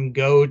have him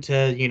go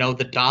to,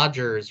 the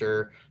Dodgers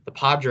or the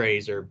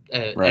Padres or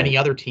any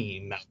other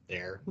team out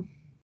there.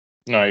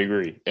 No, I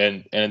agree.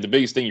 And the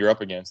biggest thing you're up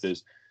against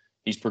is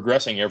he's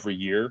progressing every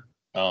year,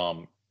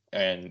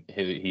 and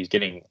he's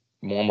getting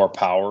more and more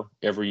power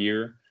every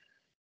year,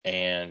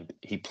 and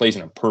he plays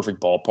in a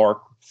perfect ballpark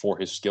for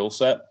his skill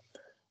set.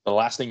 The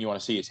last thing you want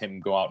to see is him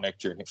go out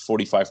next year and hit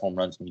 45 home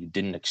runs and you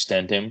didn't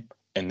extend him.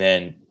 And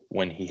then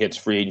when he hits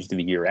free agency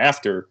the year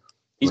after,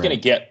 he's going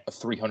to get a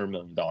 $300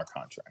 million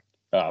contract,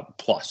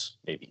 plus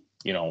maybe,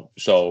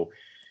 so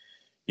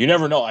you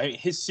never know.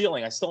 His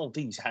ceiling, I still don't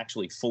think he's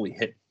actually fully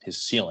hit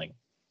his ceiling.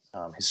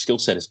 His skill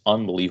set is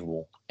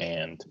unbelievable,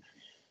 and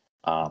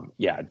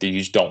you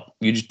just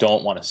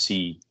don't want to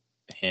see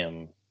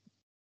him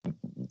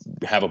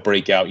have a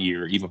breakout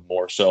year, even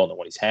more so than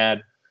what he's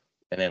had,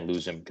 and then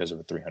lose him because of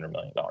a $300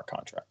 million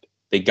contract.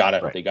 They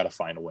gotta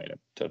find a way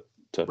to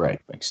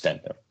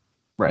extend him.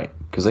 Right,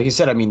 because like you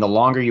said, I mean, the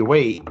longer you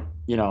wait,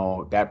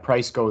 that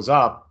price goes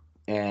up,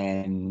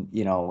 and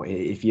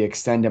if you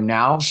extend him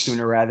now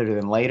sooner rather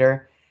than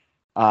later,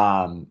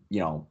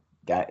 you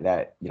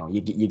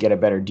get a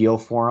better deal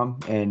for him,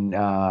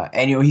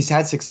 and he's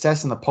had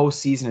success in the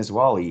postseason as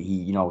well.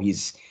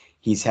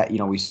 He's had,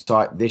 we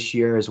saw it this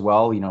year as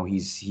well.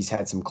 He's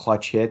had some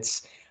clutch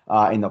hits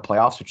in the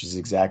playoffs, which is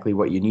exactly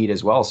what you need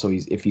as well. So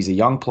if he's a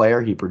young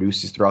player, he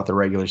produces throughout the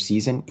regular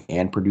season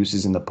and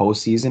produces in the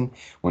postseason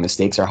when the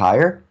stakes are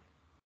higher.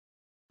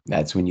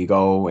 That's when you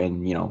go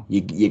and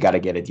you got to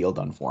get a deal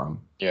done for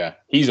him. Yeah,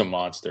 he's a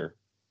monster.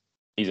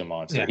 He's a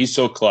monster. Yeah. He's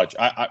so clutch.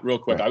 I real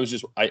quick,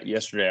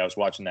 yesterday I was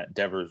watching that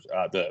Devers,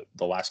 the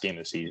last game of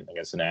the season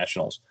against the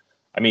Nationals.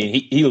 I mean,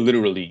 he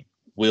literally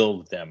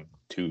willed them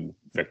to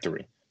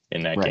victory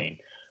in that game.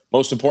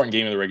 Most important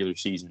game of the regular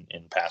season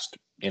in past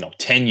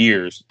 10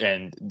 years,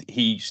 and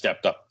he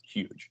stepped up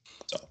huge.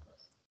 So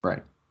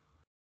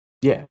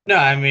yeah. No,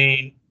 I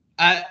mean,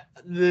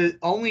 the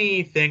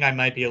only thing I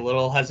might be a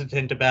little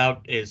hesitant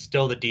about is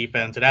still the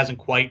defense. It hasn't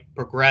quite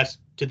progressed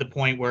to the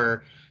point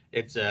where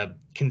it's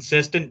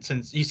consistent,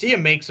 since you see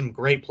him make some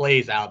great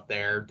plays out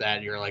there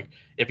that you're like,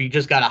 if you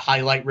just got a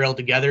highlight reel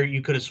together,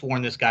 you could have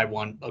sworn this guy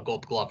won a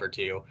Gold Glove or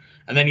two.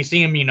 And then you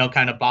see him,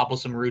 kind of bobble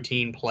some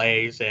routine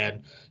plays,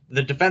 and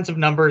the defensive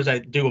numbers, I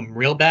do him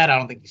real bad. I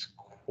don't think he's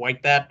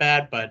quite that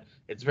bad, but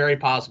it's very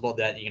possible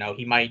that,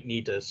 he might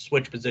need to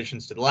switch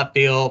positions to the left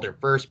field or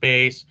first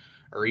base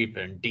or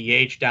even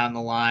DH down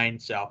the line.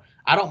 So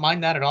I don't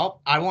mind that at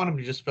all. I want him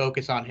to just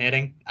focus on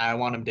hitting. I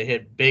want him to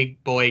hit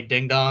big boy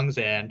ding dongs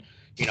and,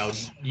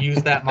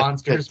 use that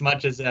monster as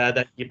much as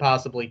that you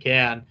possibly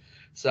can.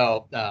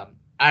 So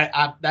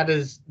I that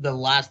is the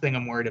last thing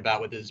I'm worried about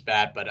with his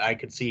bat, but I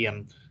could see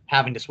him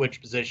having to switch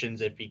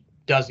positions if he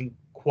doesn't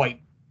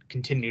quite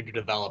continue to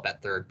develop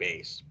at third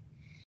base.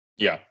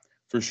 Yeah,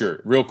 for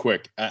sure. Real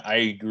quick, I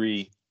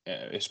agree.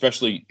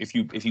 Especially if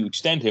you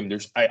extend him,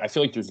 I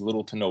feel like there's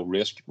little to no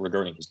risk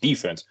regarding his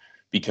defense,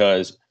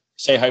 because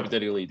say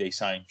hypothetically they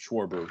sign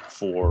Schwarber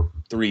for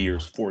 3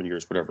 years, 4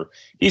 years, whatever,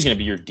 he's going to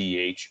be your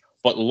DH.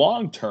 But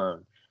long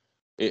term,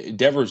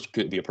 Devers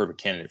could be a perfect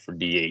candidate for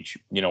DH.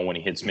 When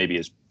he hits maybe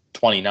his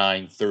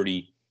 29,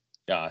 30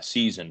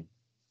 season,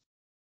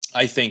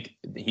 I think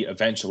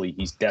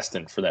he's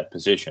destined for that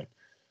position.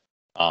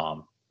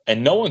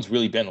 And no one's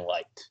really been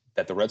liked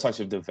that the Red Sox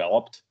have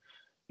developed.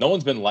 No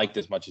one's been liked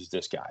as much as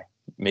this guy,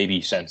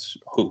 maybe since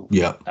who?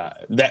 Yeah.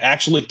 That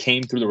actually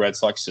came through the Red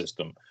Sox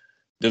system,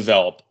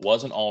 developed,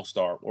 was an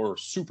all-star or a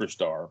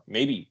superstar,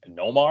 maybe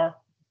Nomar.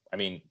 I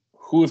mean,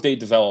 who have they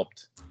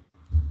developed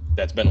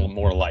that's been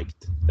more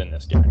liked than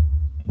this guy?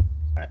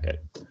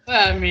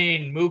 I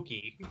mean,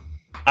 Mookie.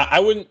 I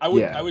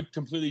would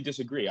completely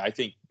disagree. I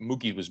think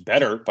Mookie was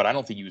better, but I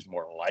don't think he was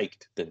more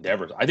liked than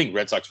Devers. I think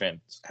Red Sox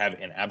fans have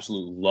an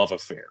absolute love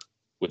affair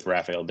with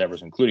Rafael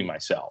Devers, including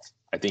myself.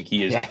 I think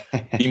he is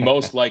the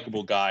most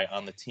likable guy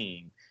on the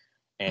team,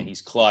 and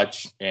he's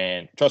clutch.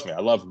 And trust me,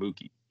 I love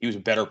Mookie. He was a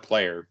better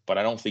player, but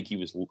I don't think he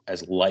was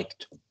as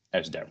liked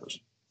as Devers.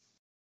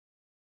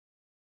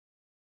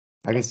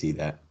 I can see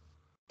that.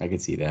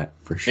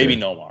 For sure.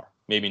 Maybe Nomar,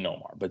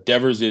 but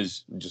Devers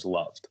is just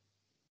loved.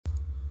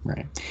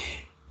 Right.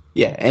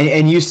 Yeah,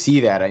 and you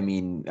see that. I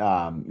mean,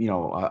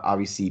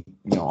 obviously,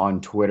 on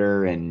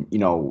Twitter, and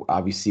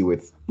obviously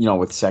with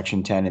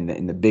Section 10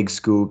 and the big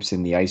scoops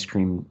and the ice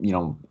cream,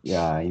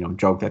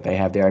 joke that they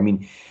have there. I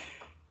mean,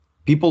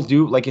 people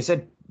do, like I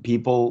said,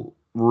 people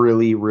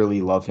really,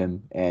 really love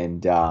him,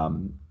 and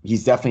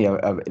he's definitely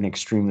an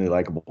extremely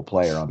likable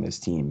player on this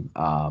team.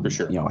 For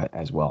sure.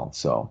 As well.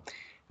 So.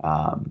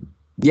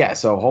 Yeah,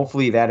 so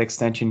hopefully that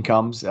extension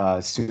comes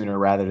sooner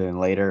rather than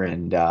later,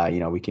 and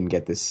we can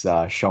get this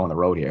show on the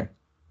road here.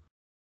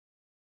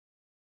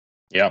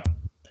 Yeah,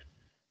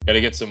 got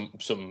to get some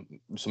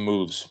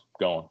moves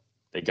going.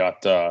 They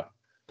got they're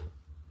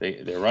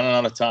running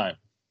out of time.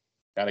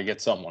 Got to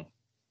get someone.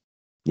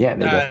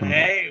 Yeah,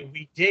 hey,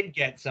 we did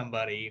get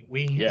somebody.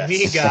 We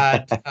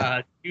got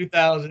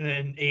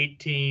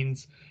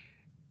 2018's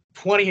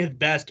 20th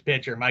best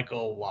pitcher,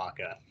 Michael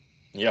Wacha.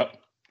 Yep,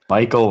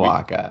 Michael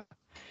Wacha.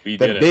 The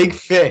big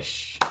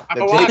fish.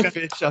 The big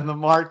fish on the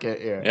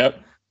market here.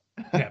 Yep.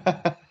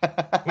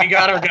 We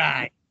got our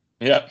guy.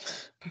 Yep.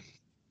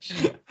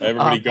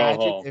 Everybody go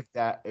home.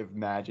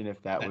 Imagine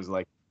if that was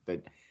like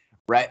the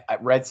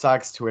Red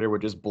Sox Twitter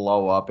would just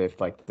blow up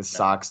if like the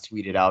Sox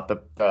tweeted out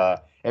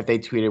if they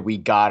tweeted "we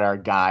got our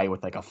guy"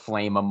 with like a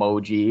flame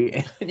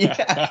emoji.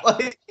 Or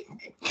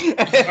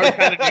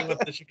kind of do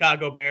what the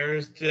Chicago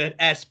Bears did,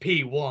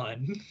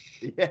 SP1.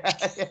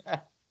 Yeah.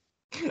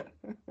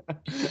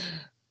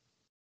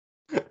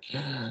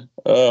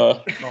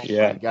 Oh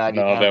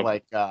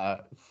my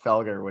God!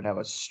 Felger would have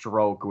a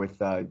stroke with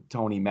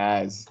Tony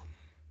Maz.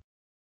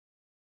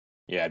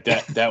 Yeah,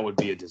 that would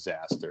be a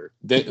disaster.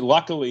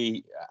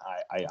 Luckily,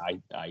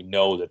 I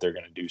know that they're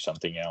going to do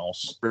something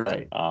else.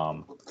 Right.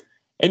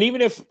 And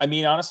even if,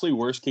 honestly,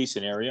 worst case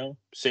scenario,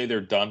 say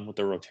they're done with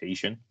the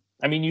rotation.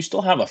 You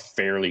still have a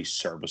fairly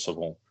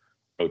serviceable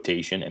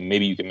rotation, and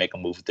maybe you can make a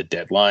move at the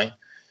deadline.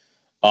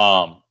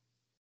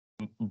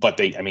 But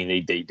they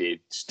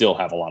still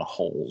have a lot of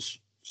holes.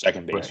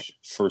 Second base, right.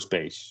 First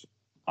base.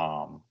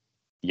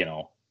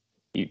 You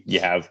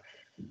have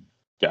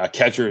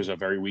catcher is a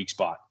very weak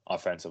spot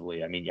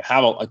offensively. You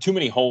have too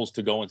many holes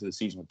to go into the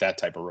season with that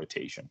type of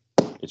rotation.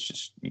 It's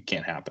just, it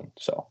can't happen.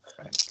 So,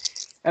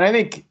 and I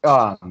think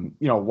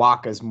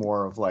Wacha's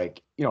more of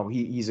like,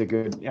 he's a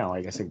good,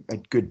 I guess a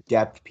good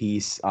depth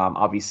piece.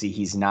 Obviously,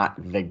 he's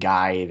not the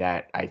guy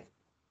that I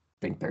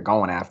think they're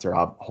going after.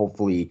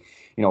 Hopefully,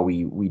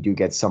 we do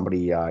get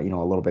somebody a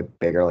little bit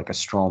bigger, like a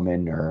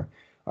Stroman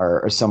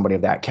or somebody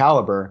of that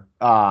caliber.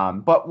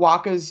 But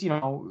Wacha's,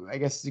 I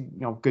guess,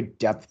 good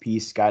depth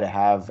piece guy to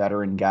have,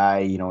 veteran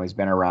guy, has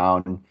been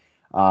around.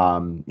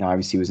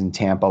 Obviously he was in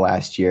Tampa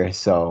last year.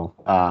 So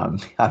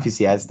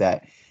obviously has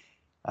that,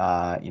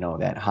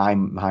 that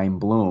Heim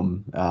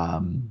Bloom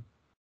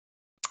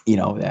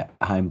that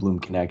Heim Bloom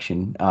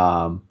connection.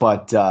 Yeah,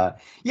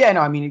 no,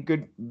 I mean, a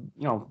good,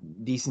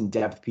 decent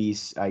depth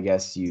piece, I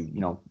guess.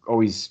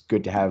 Always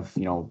good to have,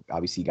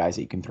 obviously guys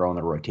that you can throw in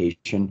the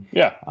rotation.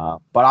 Yeah.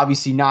 But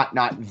obviously not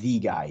the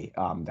guy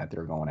that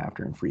they're going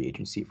after in free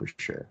agency for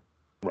sure.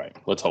 Right.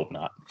 Let's hope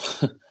not.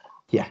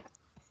 Yeah.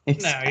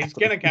 Exactly. No, he's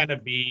going to kind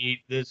of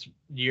be this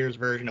year's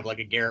version of like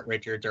a Garrett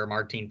Richards or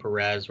Martin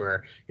Perez,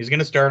 where he's going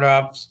to start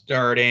off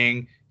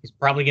starting. He's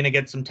probably going to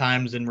get some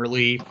times in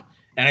relief.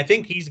 And I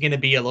think he's going to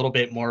be a little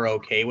bit more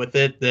okay with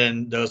it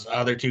than those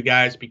other two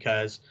guys,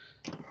 because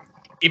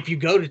if you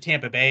go to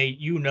Tampa Bay,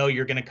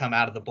 you're going to come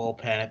out of the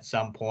bullpen at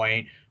some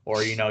point,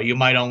 or, you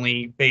might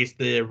only face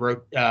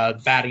the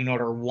batting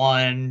order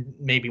one,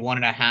 maybe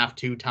 1.5,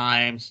 2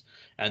 times,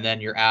 and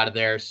then you're out of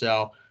there.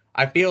 So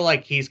I feel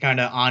like he's kind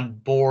of on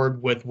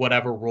board with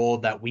whatever role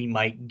that we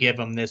might give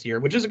him this year,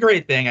 which is a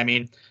great thing. I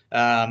mean,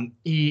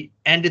 he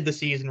ended the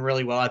season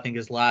really well. I think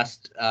his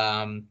last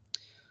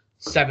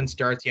 7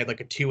 starts, he had like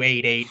a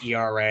 2.88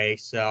 ERA.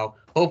 So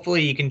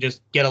hopefully you can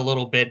just get a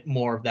little bit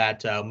more of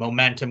that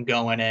momentum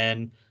going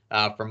in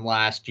from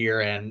last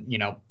year, and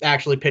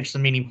actually pitch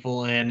some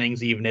meaningful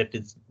innings, even if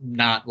it's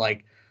not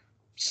like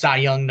Cy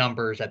Young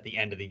numbers at the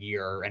end of the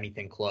year or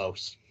anything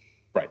close.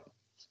 Right.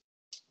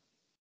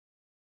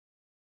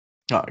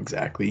 Oh,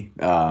 exactly.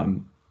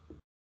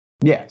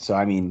 Yeah. So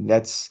I mean,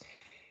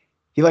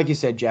 like you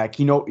said, Jack.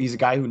 He's a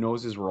guy who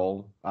knows his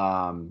role.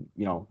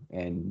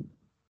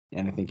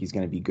 And I think he's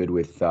going to be good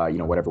with,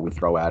 whatever we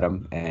throw at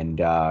him, and,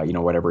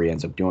 whatever he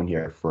ends up doing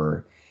here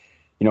for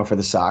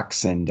the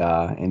Sox and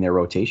their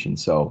rotation.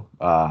 So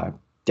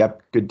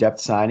good depth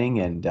signing,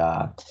 and,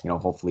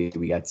 hopefully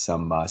we get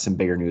some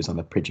bigger news on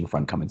the pitching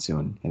front coming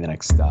soon in the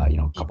next,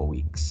 couple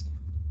weeks.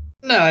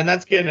 No, and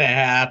that's going to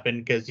happen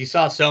because you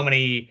saw so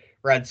many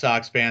Red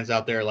Sox fans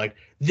out there like,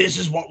 this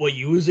is what we're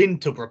using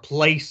to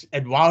replace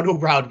Eduardo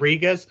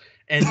Rodriguez.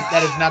 And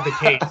that is not the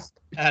case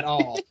at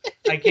all.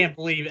 I can't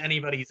believe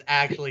anybody's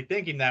actually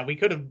thinking that. We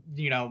could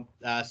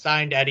have,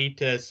 signed Eddie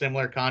to a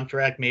similar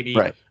contract, maybe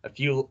right.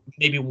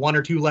 maybe 1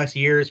 or 2 less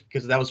years,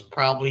 because that was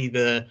probably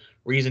the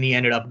reason he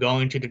ended up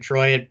going to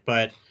Detroit.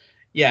 But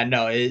yeah,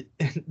 no,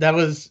 that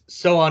was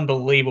so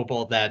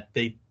unbelievable that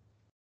the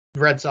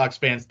Red Sox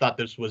fans thought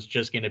this was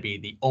just going to be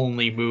the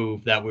only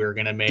move that we were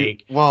going to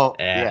make. Well,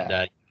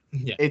 and,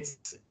 yeah.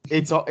 It's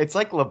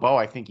like LeBeau.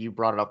 I think you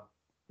brought it up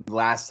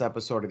last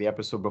episode or the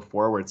episode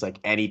before, where it's like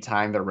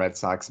anytime the Red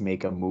Sox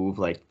make a move,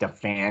 like the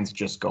fans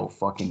just go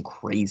fucking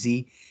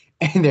crazy,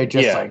 and they're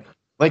just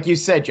like you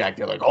said, Jack.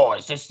 They're like, "Oh,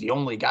 is this the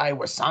only guy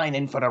we're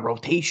signing for the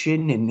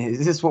rotation? And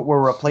is this what we're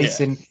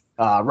replacing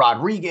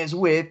Rodriguez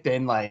with?"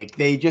 And like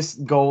they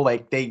just go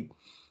like they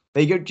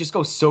just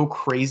go so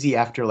crazy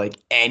after like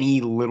any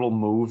little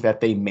move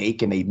that they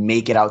make, and they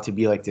make it out to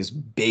be like this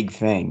big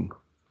thing.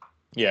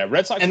 Yeah,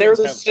 Red Sox. And they were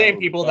the same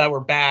people that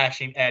were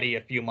bashing Eddie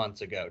a few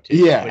months ago, too.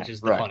 Yeah, which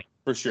is the funny.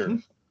 For sure.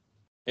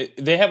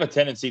 They have a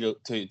tendency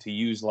to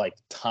use like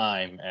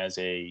time as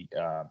a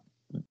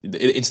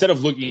instead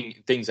of looking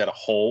at things at a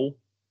whole,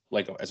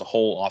 like as a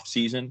whole off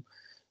season,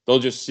 they'll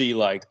just see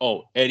like,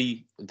 oh,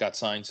 Eddie got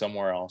signed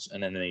somewhere else,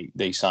 and then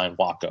they sign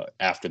Waka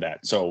after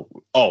that. So,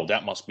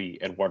 that must be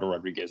Eduardo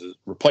Rodriguez's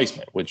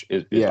replacement, which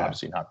is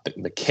obviously not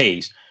the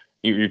case.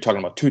 You're talking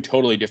about 2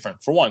 totally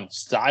different, for one,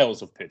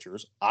 styles of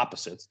pitchers,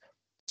 opposites.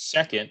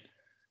 Second,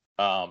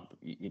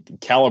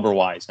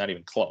 caliber-wise, not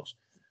even close.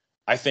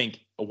 I think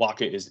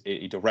Waka is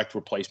a direct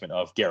replacement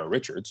of Garrett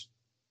Richards,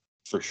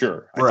 for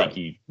sure. I think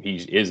he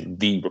is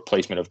the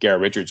replacement of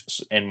Garrett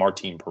Richards and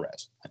Martin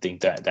Perez. I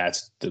think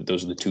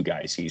those are the 2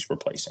 guys he's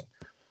replacing.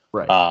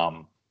 Right.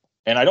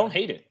 And I don't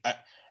hate it.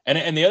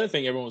 And the other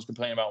thing everyone was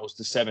complaining about was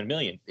the $7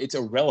 million. It's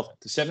irrelevant.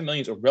 The $7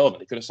 million is irrelevant.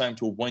 They could have signed him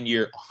to a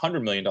 1-year,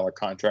 $100 million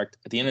contract.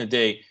 At the end of the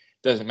day, it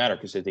doesn't matter,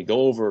 because if they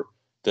go over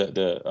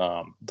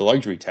the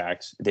luxury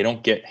tax, they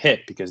don't get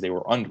hit because they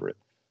were under it.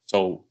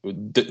 So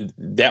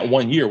that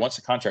 1 year, once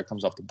the contract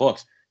comes off the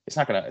books, it's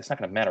not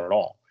gonna matter at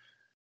all.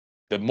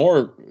 The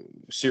more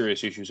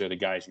serious issues are the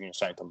guys you're going to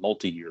sign to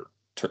multi-year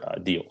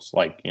deals,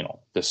 like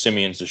the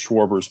Simeons, the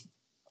Schwarbers,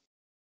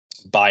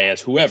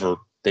 Baez, whoever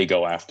they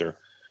go after.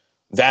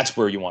 That's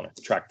where you want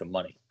to track the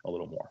money a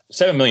little more.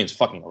 $7 million is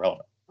fucking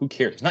irrelevant. Who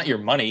cares? It's not your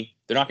money.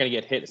 They're not going to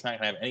get hit. It's not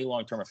going to have any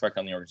long-term effect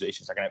on the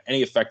organization. It's not going to have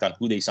any effect on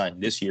who they sign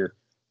this year.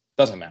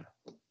 Doesn't matter.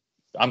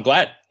 I'm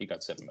glad he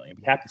got $7 million.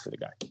 Be happy for the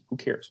guy. Who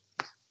cares?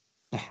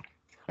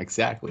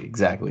 Exactly.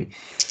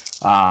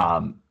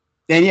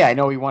 And yeah, I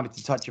know we wanted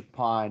to touch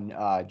upon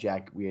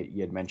Jack. You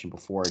had mentioned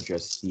before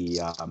just the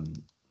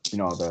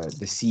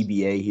the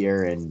CBA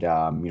here and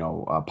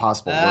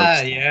possible.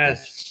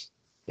 Yes.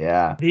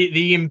 Yeah.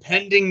 The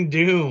impending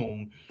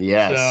doom.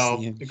 Yes.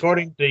 So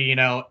according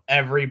to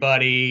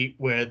everybody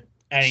with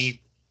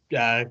any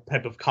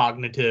type of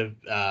cognitive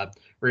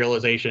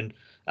realization,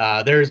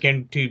 there's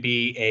going to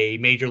be a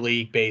Major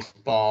League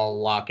Baseball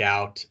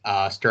lockout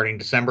starting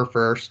December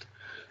 1st.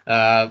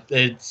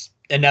 It's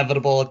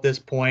inevitable at this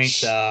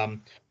point.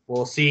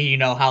 We'll see,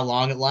 how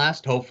long it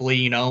lasts.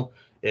 Hopefully,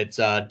 it's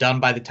done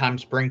by the time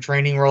spring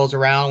training rolls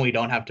around. We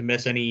don't have to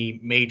miss any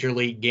Major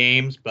League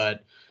games,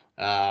 but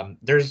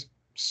There's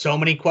so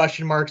many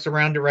question marks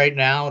around it right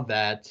now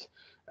that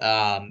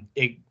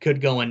it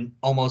could go in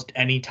almost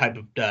any type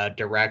of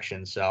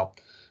direction. So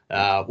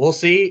we'll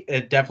see.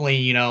 It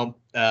definitely,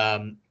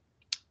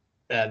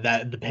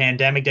 that the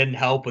pandemic didn't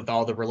help with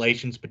all the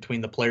relations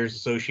between the Players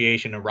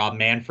Association and Rob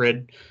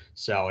Manfred.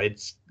 So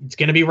it's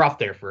going to be rough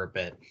there for a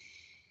bit.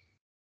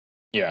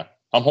 Yeah,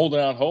 I'm holding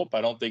out hope.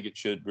 I don't think it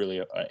should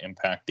really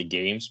impact the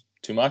games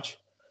too much.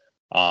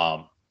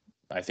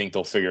 I think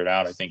they'll figure it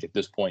out. I think at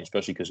this point,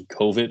 especially because of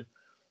COVID,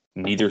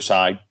 neither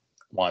side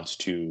wants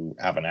to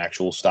have an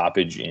actual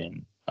stoppage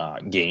in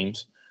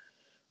games.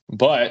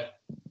 But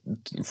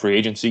free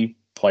agency,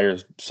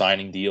 players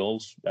signing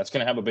deals, that's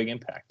going to have a big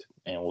impact.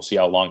 And we'll see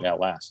how long that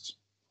lasts.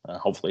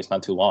 Hopefully it's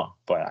not too long,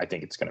 but I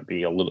think it's going to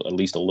be at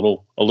least a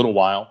little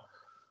while.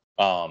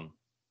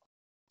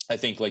 I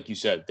think, like you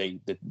said,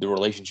 the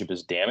relationship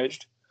is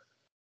damaged.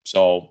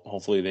 So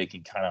hopefully they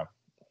can kind of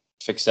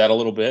fix that a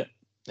little bit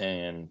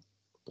and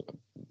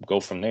go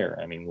from there.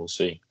 I mean, we'll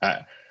see.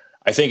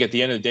 I think at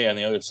the end of the day, on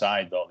the other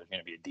side, though, there's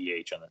going to be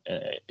a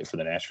DH for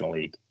the National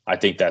League. I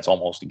think that's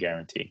almost a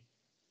guarantee.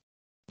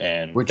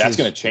 And that's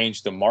going to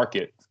change the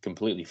market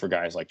completely for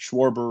guys like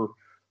Schwarber,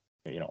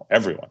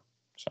 everyone.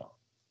 So,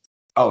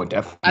 oh,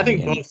 definitely. I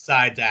think both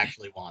sides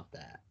actually want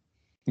that.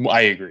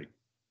 I agree.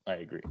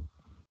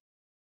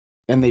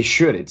 And they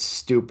should. It's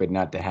stupid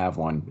not to have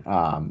one,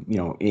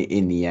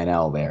 in the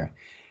NL there.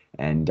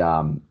 And,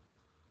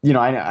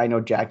 I know,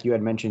 Jack, you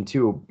had mentioned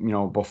too,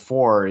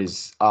 before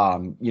is,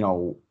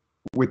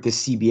 with the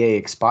CBA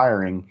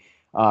expiring,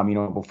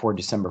 before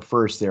December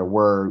 1st, there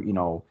were,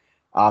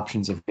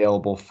 options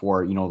available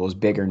for, those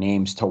bigger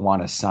names to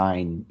want to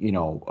sign,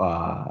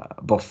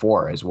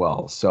 before as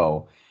well.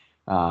 So,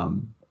 I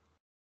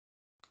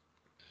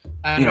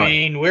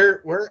mean,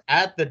 we're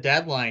at the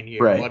deadline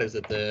here. Right. What is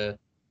it? The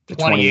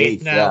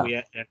 28th now.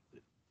 Yeah.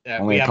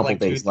 We have couple like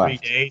days 2-3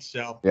 left. days.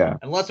 So Yeah.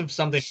 unless if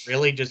something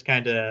really just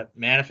kind of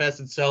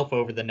manifests itself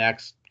over the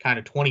next kind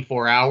of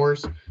 24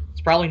 hours,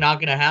 it's probably not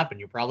going to happen.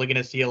 You're probably going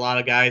to see a lot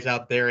of guys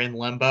out there in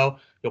limbo.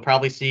 You'll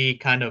probably see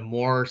kind of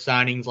more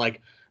signings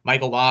like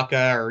Michael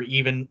Wacha, or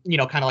even, kind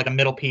of like a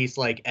middle piece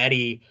like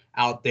Eddie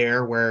out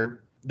there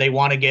where they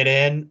want to get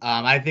in.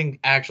 I think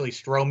actually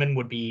Stroman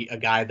would be a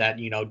guy that,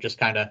 just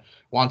kind of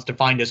wants to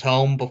find his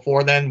home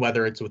before then,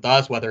 whether it's with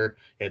us, whether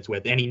it's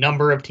with any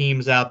number of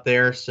teams out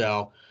there.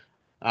 So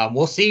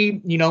we'll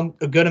see,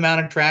 a good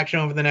amount of traction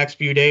over the next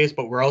few days,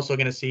 but we're also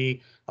going to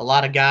see a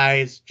lot of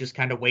guys just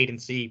kind of wait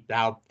and see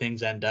how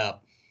things end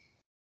up.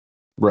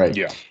 Right.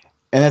 Yeah.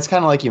 And that's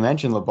kind of like you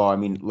mentioned, LeBeau. I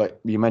mean, like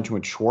you mentioned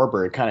with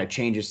Schwarber, it kind of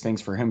changes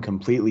things for him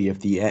completely. If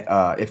the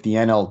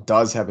NL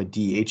does have a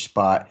DH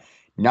spot,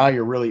 now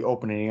you're really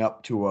opening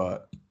up to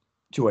a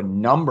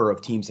number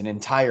of teams, an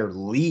entire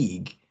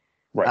league,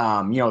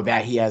 right.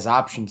 That he has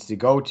options to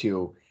go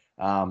to.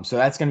 So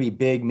that's going to be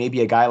big.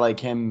 Maybe a guy like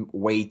him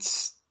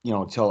waits,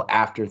 till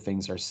after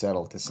things are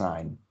settled to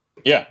sign.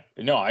 Yeah.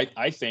 No,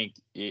 I think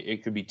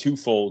it could be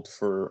twofold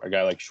for a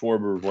guy like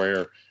Schwarber,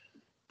 where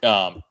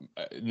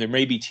there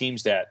may be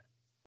teams that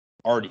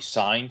already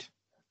signed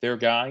their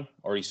DH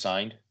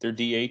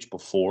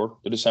before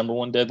the December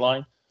 1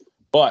 deadline.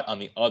 But on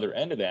the other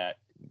end of that,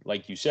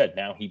 like you said,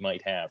 now he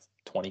might have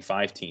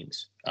 25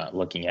 teams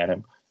looking at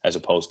him as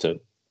opposed to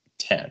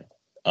 10.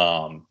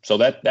 So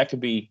that could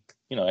be,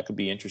 that could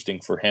be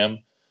interesting for him.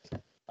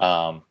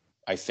 I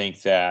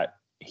think that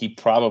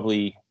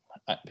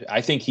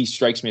I think he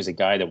strikes me as a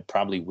guy that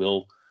probably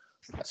will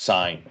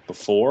sign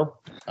before,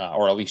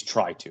 or at least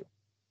try to.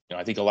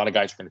 I think a lot of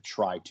guys are going to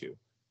try to.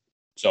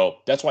 So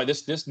that's why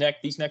these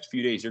next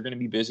few days are going to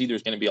be busy.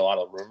 There's going to be a lot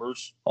of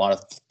rumors, a lot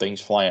of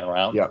things flying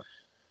around. Yeah.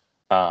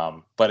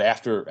 But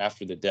after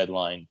the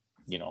deadline,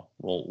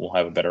 we'll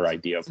have a better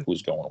idea of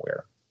who's going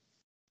where.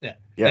 Yeah.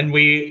 Yeah. And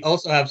we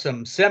also have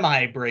some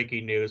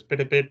semi-breaking news.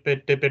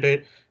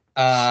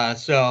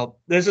 So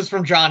this is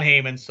from John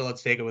Heyman, so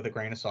let's take it with a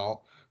grain of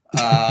salt.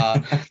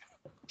 Top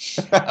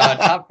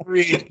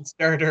free agent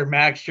starter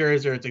Max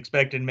Scherzer is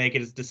expected to make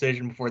his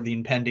decision before the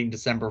impending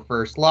December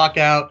 1st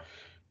lockout.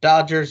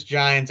 Dodgers,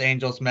 Giants,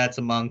 Angels, Mets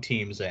among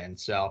teams in.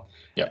 So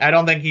yep. I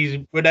don't think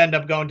he would end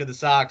up going to the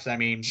Sox. I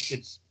mean,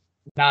 it's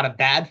not a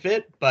bad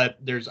fit, but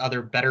there's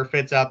other better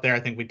fits out there. I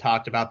think we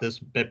talked about this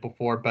a bit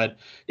before, but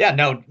yeah,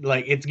 no,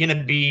 like it's going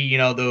to be,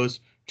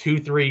 those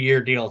 2-3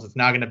 year deals. It's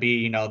not going to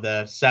be,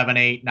 the 7,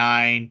 8,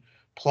 9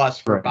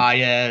 plus for Right.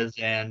 Baez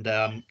and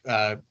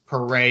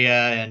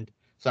Correa and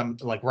some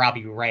like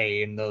Robbie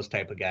Ray and those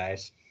type of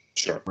guys.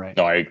 Sure. Right.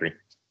 No, I agree.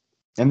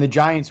 And the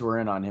Giants were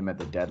in on him at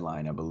the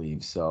deadline, I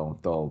believe. So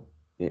they'll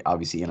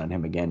obviously in on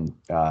him again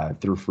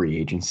through free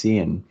agency.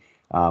 And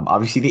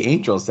obviously the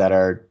Angels that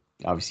are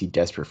obviously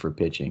desperate for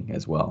pitching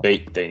as well. They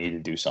need to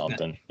do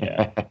something.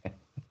 Yeah.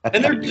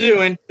 And they're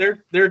doing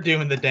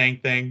the dang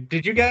thing.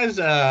 Did you guys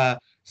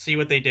see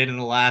what they did in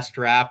the last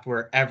draft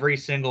where every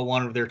single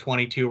one of their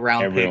 22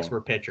 round picks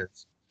were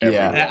pitchers?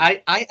 Yeah.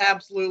 I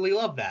absolutely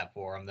love that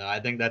for them, though. I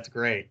think that's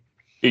great.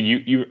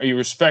 Dude, you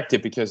respect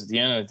it because at the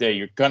end of the day,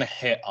 you're going to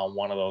hit on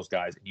one of those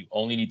guys. And you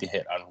only need to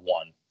hit on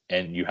one.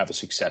 and you have a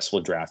successful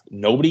draft.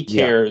 Nobody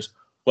cares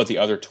what the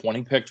other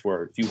 20 picks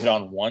were. If you hit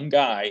on one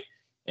guy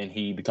and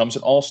he becomes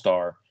an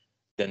all-star,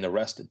 then the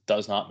rest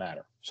does not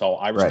matter. So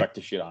I respect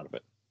the shit out of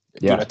it.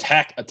 Yeah. Dude,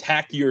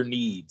 attack your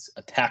needs.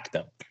 Attack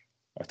them.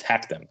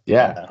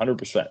 Yeah.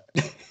 100%.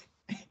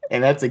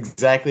 And that's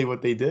exactly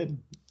what they did.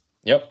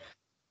 Yep.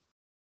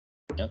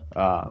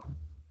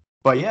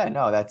 But yeah,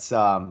 no, that's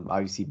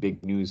obviously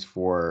big news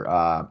for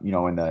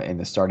in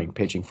the starting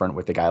pitching front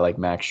with a guy like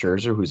Max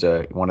Scherzer, who's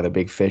one of the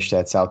big fish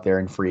that's out there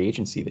in free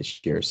agency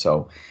this year.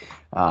 So,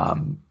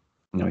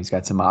 he's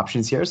got some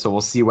options here. So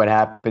we'll see what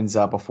happens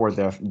before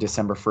the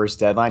December 1st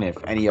deadline, if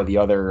any of the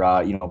other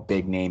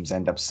big names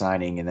end up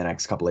signing in the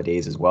next couple of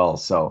days as well.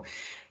 So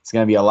it's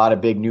going to be a lot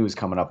of big news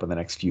coming up in the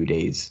next few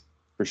days.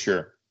 For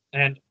sure.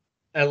 And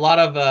a lot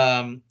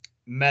of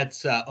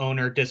Mets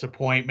owner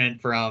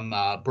disappointment from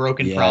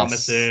broken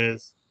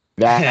promises.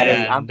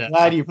 I'm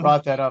glad you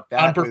brought that up.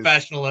 That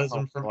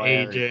unprofessionalism from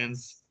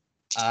agents.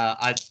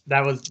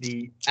 That was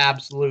the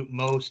absolute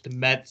most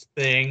Mets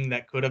thing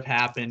that could have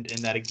happened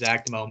in that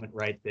exact moment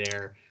right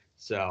there.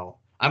 So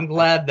I'm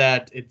glad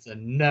that it's a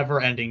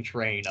never-ending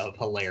train of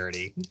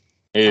hilarity.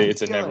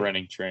 It's a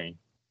never-ending train.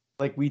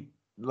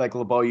 Like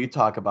LeBeau, you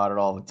talk about it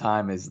all the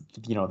time, is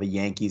the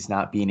Yankees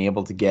not being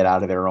able to get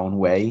out of their own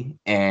way,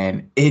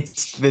 and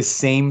it's the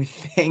same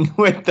thing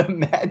with the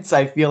Mets.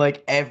 I feel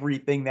like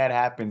everything that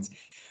happens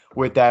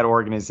with that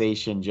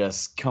organization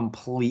just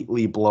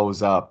completely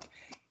blows up.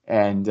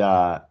 And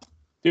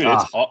dude,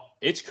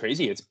 it's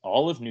crazy. It's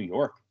all of New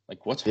York.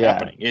 Like, what's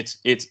happening? It's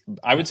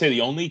I would say the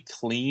only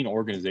clean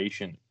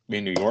organization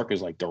in New York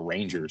is like the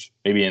Rangers,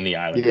 maybe in the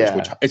Islanders,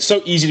 which it's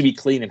so easy to be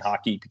clean in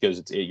hockey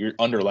because you're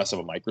under less of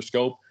a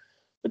microscope.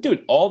 But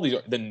dude, all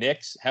the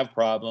Knicks have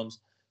problems.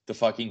 The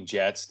fucking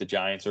Jets, the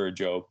Giants are a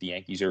joke. The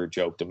Yankees are a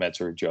joke. The Mets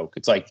are a joke.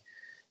 It's like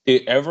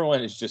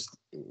everyone is just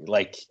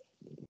like,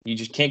 you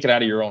just can't get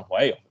out of your own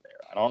way over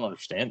there. I don't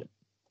understand it.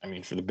 I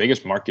mean, for the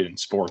biggest market in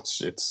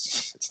sports,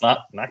 it's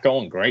not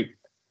going great.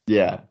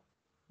 Yeah,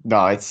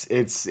 no,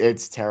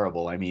 it's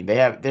terrible. I mean,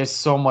 there's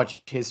so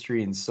much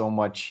history and so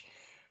much,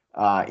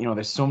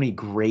 there's so many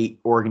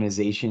great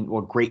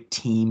great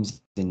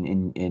teams.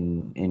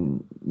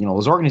 In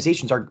those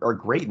organizations are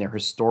great and they're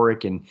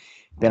historic and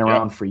been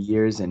around for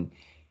years, and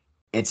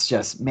it's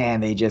just, man,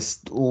 they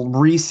just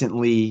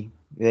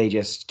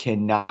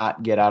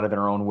cannot get out of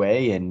their own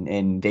way,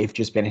 and they've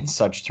just been in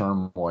such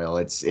turmoil.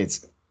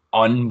 It's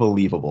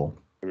unbelievable.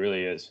 It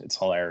really is. It's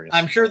hilarious.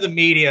 I'm sure the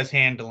media is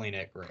handling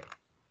it great.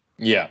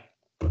 Yeah,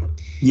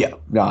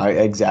 no,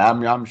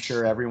 exactly. I'm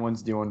sure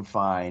everyone's doing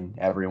fine.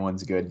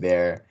 Everyone's good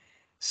there.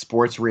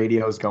 Sports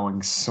radio is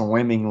going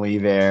swimmingly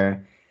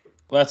there.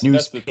 Well,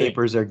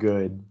 newspapers are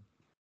good.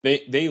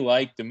 They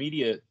like the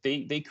media.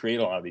 They create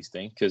a lot of these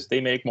things because they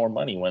make more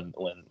money when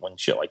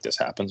shit like this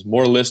happens.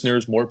 More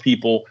listeners, more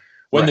people.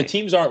 When the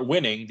teams aren't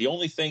winning, the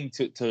only thing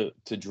to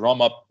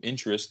drum up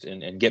interest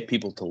and get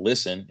people to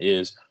listen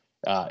is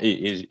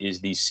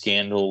these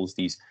scandals,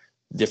 these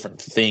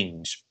different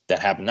things that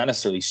happen. Not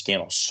necessarily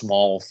scandals,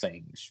 small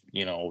things.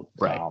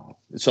 Right.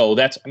 So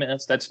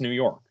that's New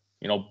York.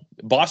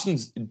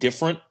 Boston's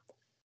different.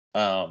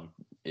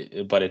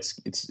 But it's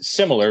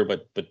similar,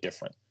 but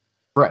different.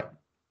 Right.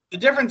 The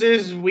difference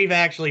is we've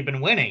actually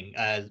been winning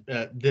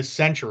this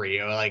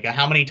century. Like,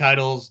 how many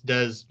titles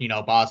does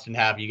Boston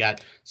have? You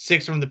got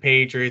 6 from the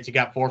Patriots. You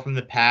got 4 from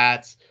the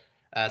Pats.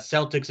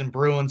 Celtics and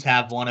Bruins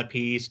have 1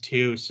 apiece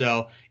too.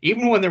 So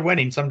even when they're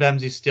winning,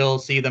 sometimes you still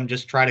see them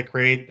just try to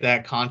create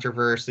that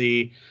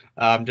controversy,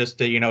 just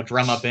to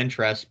drum up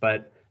interest.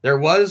 But there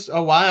was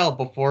a while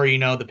before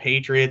the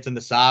Patriots and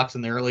the Sox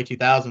in the early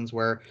 2000s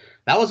where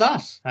that was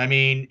us. I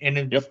mean, and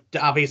it's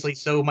obviously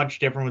so much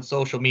different with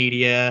social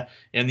media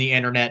and the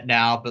internet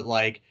now, but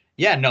back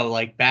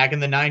in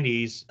the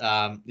 90s,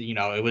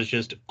 it was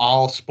just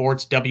all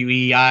sports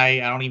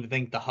WEI. I don't even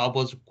think the hub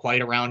was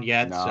quite around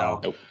yet.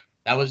 So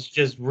that was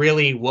just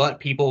really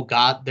what people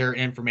got their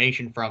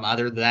information from,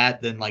 other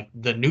than like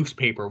the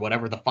newspaper,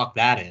 whatever the fuck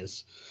that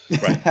is.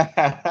 Right.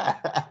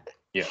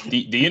 Yeah.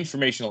 The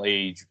informational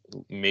age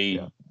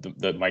made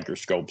the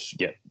microscopes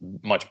get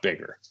much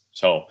bigger.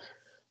 So,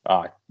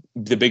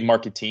 the big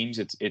market teams,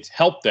 it's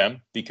helped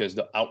them because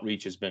the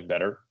outreach has been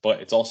better, but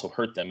it's also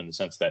hurt them in the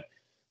sense that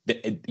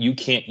you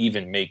can't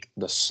even make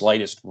the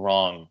slightest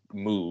wrong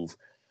move,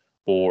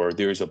 or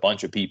there's a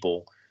bunch of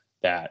people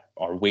that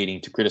are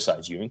waiting to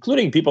criticize you,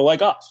 including people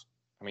like us.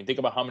 I mean, think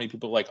about how many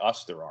people like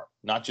us there are,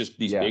 not just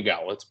these big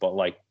outlets, but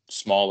like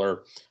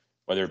smaller,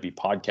 whether it be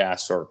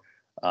podcasts or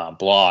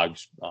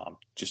blogs,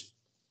 just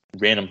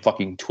random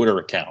fucking Twitter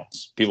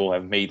accounts. People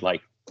have made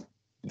like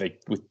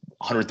with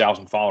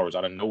 100,000 followers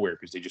out of nowhere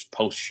because they just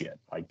post shit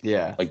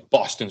like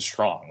Boston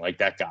Strong, like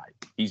that guy.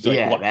 He's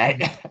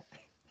like,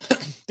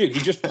 dude,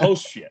 he just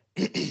posts shit.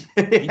 He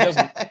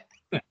doesn't.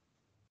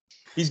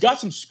 He's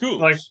got some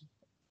scoops. Like,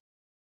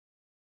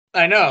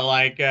 I know,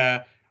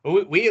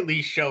 we at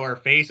least show our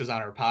faces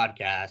on our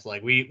podcast.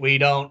 Like, we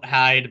don't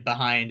hide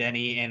behind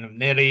any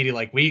anonymity.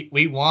 Like,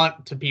 we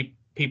want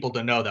people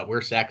to know that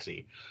we're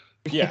sexy.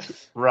 Yeah,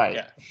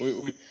 right.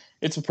 Yeah,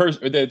 it's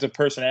a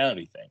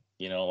personality thing,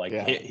 you know. Like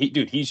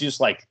he's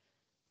just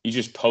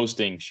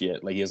posting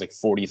shit. Like he has like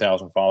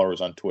 40,000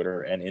 followers on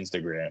Twitter and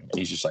Instagram, and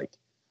he's just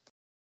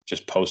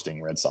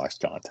posting Red Sox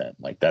content.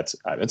 Like that's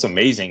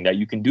amazing that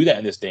you can do that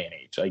in this day and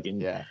age. Like,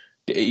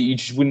 it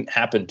just wouldn't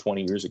happen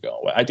 20 years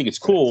ago. I think it's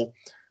cool,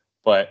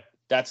 but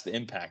that's the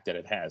impact that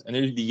it has. And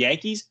the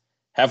Yankees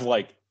have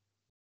like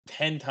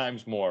 10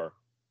 times more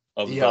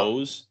of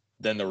those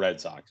than the Red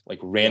Sox. Like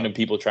random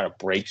people trying to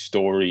break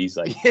stories.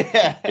 Like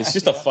it's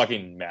just a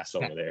fucking mess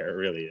over there. It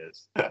really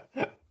is.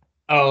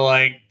 Oh,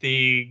 like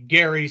the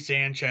Gary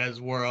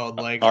Sanchez world,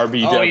 like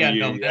RBW, oh yeah,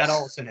 no, Matt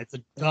Olson, it's a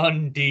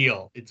done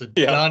deal. It's a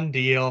done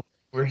deal.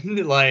 We're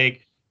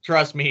like,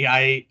 trust me,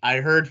 I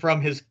heard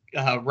from his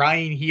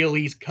Ryan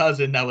Healy's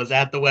cousin that was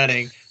at the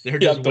wedding. They're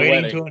just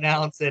waiting to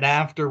announce it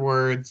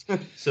afterwards,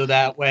 so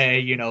that way,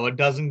 you know, it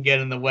doesn't get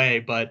in the way.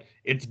 But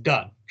it's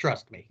done.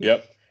 Trust me.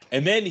 Yep.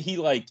 And then he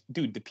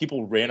the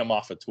people ran him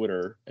off of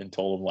Twitter and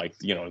told him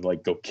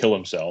go kill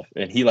himself.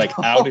 And he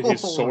outed his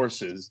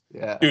sources.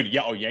 Yeah. Dude,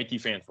 Yankee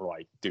fans were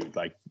like, dude,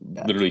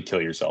 literally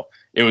kill yourself.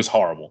 It was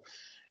horrible.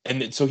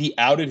 And so he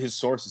outed his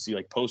sources. He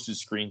posted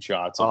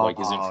screenshots of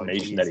his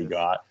information that he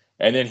got.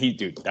 And then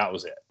that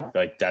was it.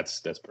 Like that's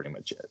pretty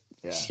much it.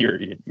 Yeah.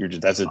 You're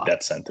just that's a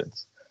death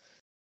sentence.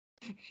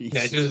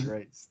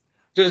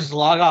 Just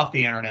log off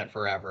the internet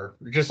forever.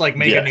 Just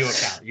make a new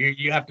account.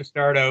 You have to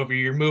start over.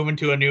 You're moving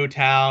to a new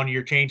town.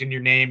 You're changing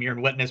your name. You're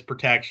in witness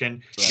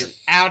protection. Right. You're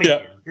out of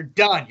here. You're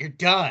done. You're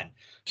done.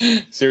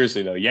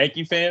 Seriously though,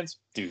 Yankee fans,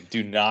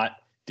 do not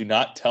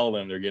tell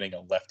them they're getting a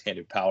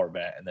left-handed power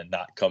bat and then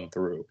not come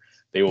through.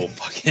 They will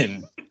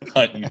fucking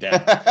hunt you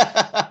down.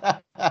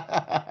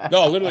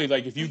 No, literally,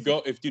 if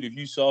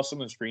you saw some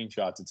of the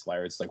screenshots, it's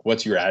hilarious. Like,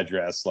 what's your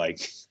address?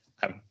 Like,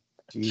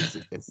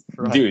 Jesus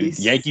Christ. Dude,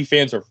 Yankee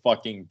fans are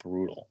fucking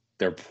brutal.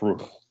 They're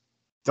brutal.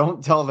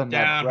 Don't tell them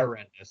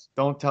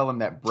Don't tell them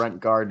that Brent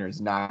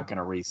Gardner's not going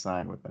to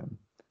re-sign with them.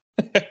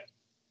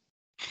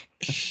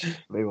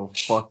 They will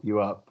fuck you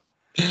up.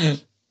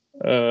 There's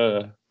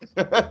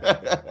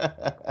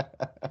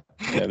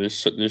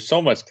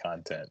so much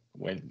content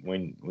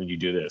when you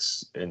do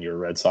this and you're a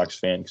Red Sox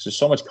fan, because there's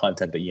so much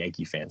content that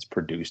Yankee fans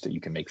produce that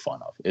you can make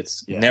fun of.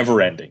 It's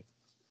never ending.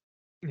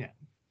 Yeah.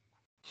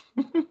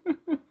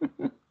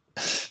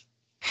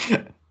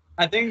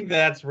 I think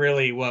that's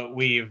really what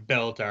we've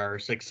built our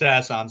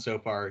success on so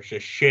far, is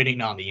just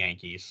shitting on the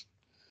Yankees.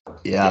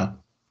 Yeah.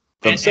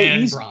 And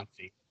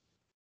Bronxy.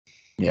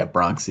 Yeah,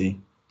 Bronxy.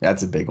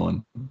 That's a big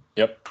one.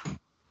 Yep.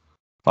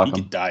 Fuck he him.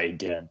 could die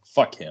again.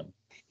 Fuck him.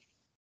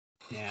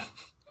 Yeah.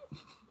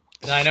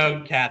 I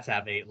know cats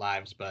have 8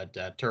 lives, but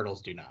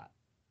turtles do not.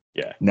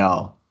 Yeah.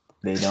 No,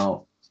 they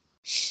don't.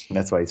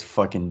 That's why he's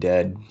fucking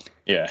dead.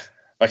 Yeah.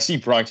 If I see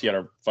Bronxy at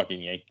a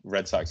fucking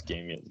Red Sox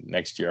game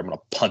next year, I'm going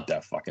to punt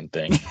that fucking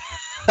thing.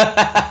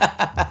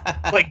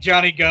 Like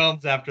Johnny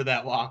Gomes after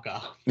that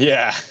walk-off.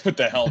 Yeah, with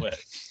the helmet.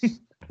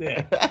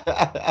 Yeah.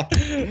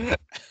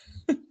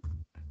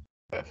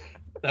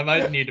 That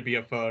might need to be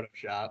a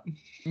Photoshop.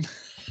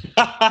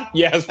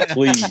 Yes,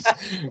 please.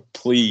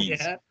 Please.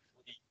 Yeah.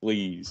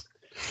 Please.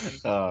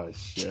 Oh,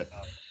 shit.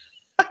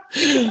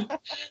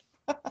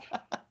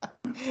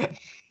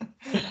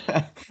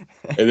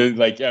 And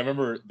then, I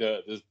remember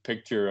this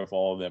picture of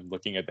all of them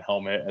looking at the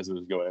helmet as it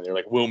was going. They're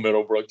like, Will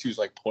Middlebrook, who's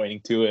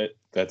pointing to it.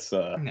 That's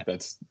the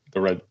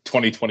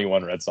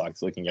 2021 Red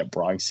Sox looking at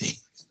Bronxy.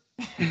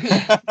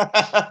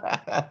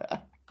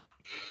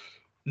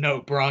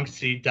 No,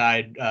 Bronxy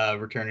died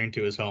returning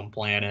to his home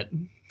planet.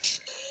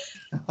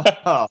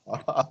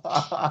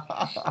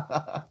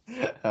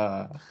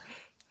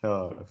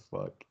 Oh,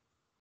 fuck.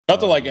 Not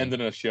to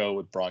ending a show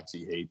with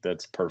Bronxy hate.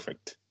 That's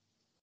perfect.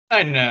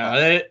 I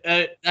know.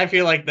 I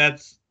feel like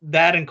that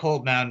and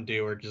Cold Mountain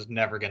Dew are just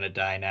never gonna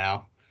die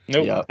now.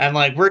 Nope. Yep. And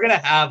we're gonna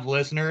have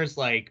listeners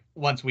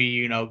once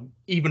we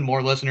even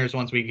more listeners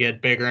once we get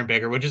bigger and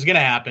bigger, which is gonna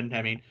happen.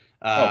 I mean,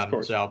 of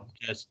course. So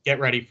just get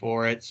ready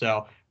for it.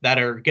 So that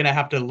are gonna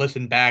have to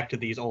listen back to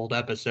these old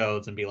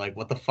episodes and be like,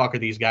 what the fuck are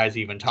these guys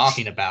even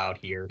talking about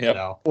here? Yep.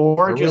 So or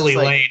we're just really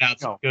laying out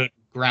some good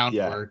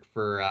groundwork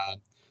for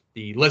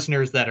the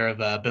listeners that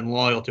have been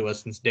loyal to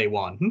us since day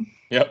one.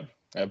 Yep,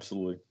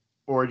 absolutely.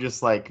 Or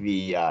just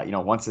the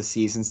once the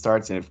season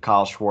starts, and if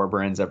Kyle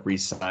Schwarber ends up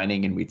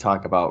re-signing, and we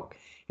talk about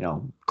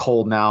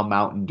cold now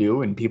Mountain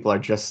Dew, and people are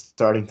just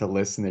starting to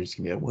listen, they're just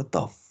gonna be like, what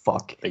the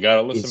fuck? They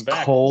gotta listen it's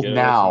back. Cold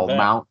now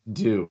Mountain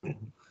Dew.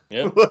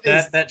 Yep.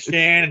 that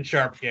Shannon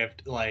Sharp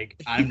gift,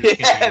 I'm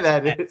just gonna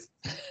that is.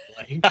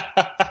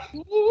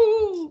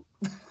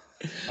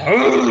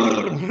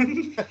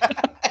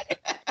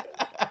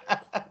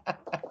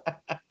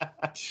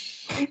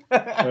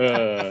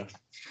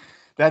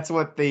 That's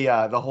what the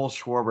whole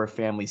Schwarber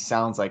family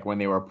sounds like when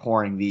they were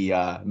pouring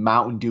the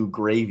Mountain Dew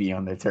gravy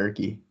on their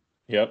turkey.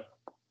 Yep.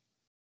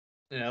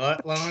 Yeah,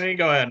 let me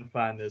go ahead and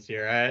find this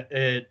here.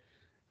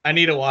 I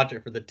need to watch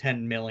it for the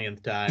 10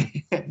 millionth time.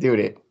 Dude,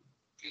 it.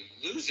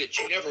 You lose it,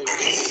 you never win.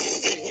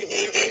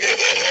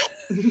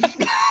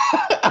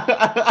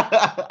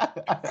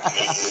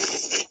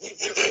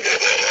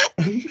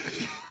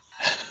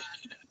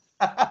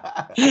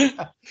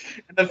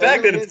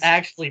 fact that really it's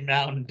actually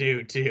Mountain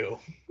Dew too.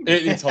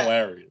 It's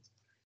hilarious.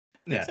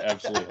 Yeah. It's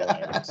absolutely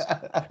hilarious.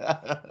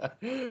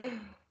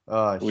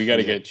 Oh, We got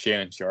to shit. get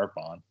Shannon Sharp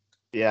on.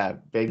 Yeah,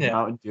 big Yeah.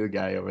 Mountain Dew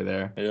guy over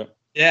there. Yeah.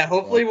 Yeah,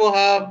 hopefully we'll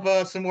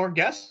have some more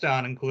guests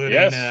on, including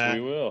Yes,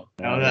 we will.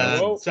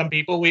 some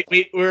people.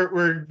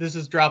 We're this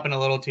is dropping a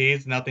little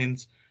tease.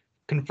 Nothing's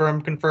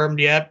confirmed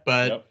yet,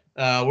 but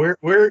Yep.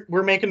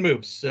 we're making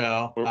moves.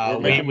 So We're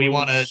making we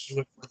want to moves. do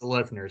it for the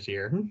listeners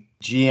here.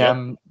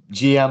 GM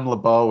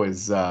LeBeau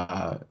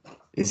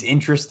is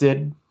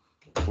interested.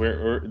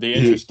 We're the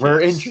interest.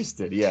 We're keeps-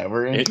 interested. Yeah,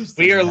 we're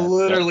interested. We are in that.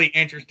 literally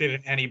interested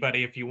in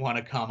anybody if you want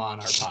to come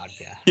on our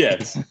podcast.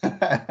 Yes.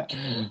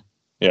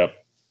 Yep.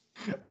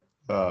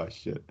 Oh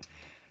shit.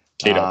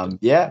 Kate Upton.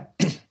 Yeah.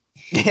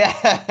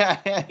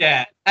 Yeah.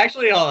 Yeah,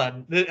 actually, hold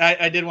on.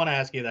 I did want to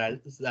ask you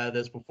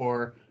this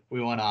before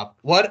we went off.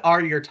 What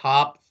are your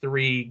top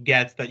 3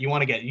 guests that you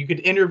want to get? You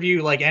could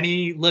interview like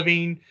any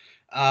living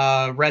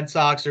Red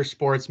Sox or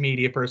sports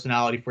media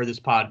personality for this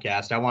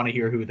podcast. I want to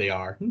hear who they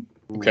are.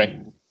 Okay.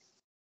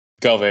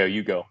 Galveo,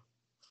 you go.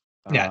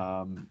 Yeah.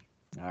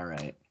 All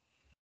right.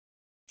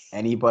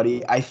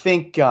 Anybody? I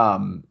think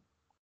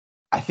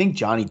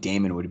Johnny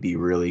Damon would be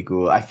really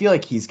cool. I feel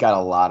like he's got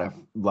a lot of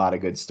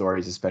good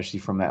stories, especially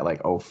from that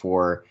like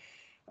 04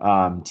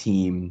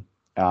 team.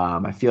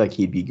 I feel like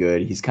he'd be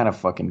good. He's kind of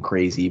fucking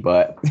crazy,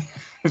 but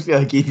I feel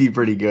like he'd be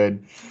pretty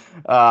good.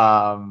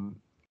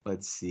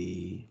 Let's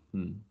see.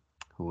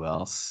 Who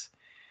else?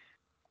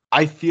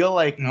 I feel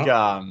like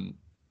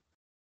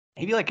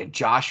maybe like a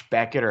Josh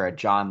Beckett or a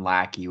John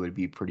Lackey would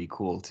be pretty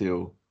cool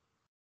too.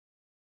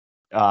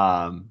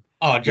 John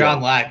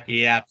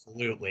Lackey,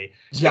 absolutely.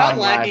 John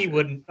Lackey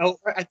wouldn't. Oh,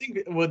 I think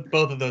with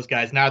both of those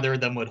guys, neither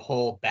of them would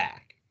hold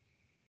back.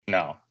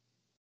 No.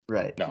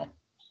 Right. No.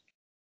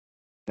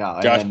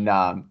 Josh. And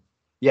then,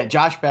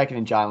 Josh Beckett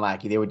and John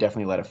Lackey, they would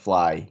definitely let it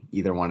fly,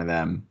 either one of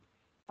them.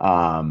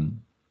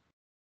 And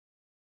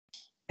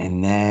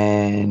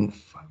then,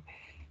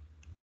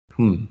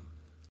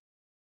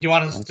 You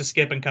want us to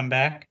skip and come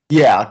back?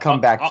 Yeah, I'll come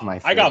back to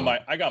my. I got my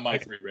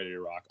 3 ready to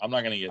rock. I'm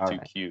not gonna get too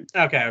cute.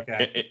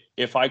 Okay.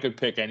 If I could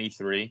pick any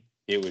 3,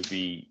 it would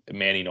be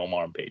Manny,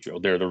 Nomar, and Pedro.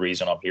 They're the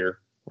reason I'm here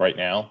right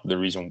now. The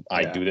reason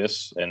I do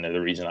this, and they're the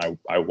reason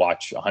I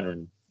watch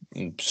 100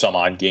 and some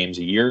odd games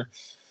a year.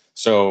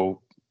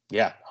 So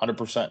yeah,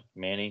 100%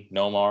 Manny,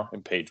 Nomar,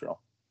 and Pedro.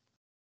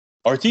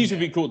 Ortiz would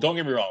be cool. Don't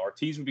get me wrong.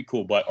 Ortiz would be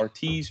cool, but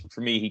Ortiz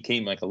for me, he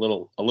came like a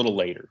little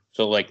later.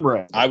 So like,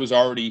 I was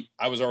already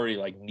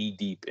like knee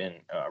deep in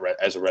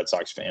as a Red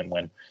Sox fan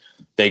when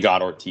they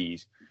got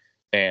Ortiz,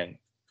 and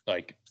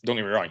like, don't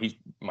get me wrong, he's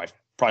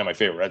probably my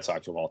favorite Red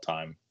Sox of all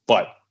time.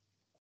 But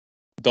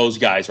those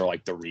guys are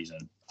like the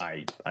reason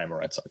I'm a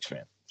Red Sox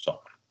fan. So.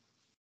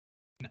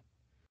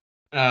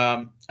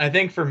 I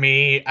think for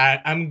me,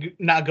 I'm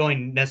not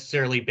going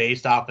necessarily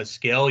based off of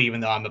skill, even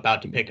though I'm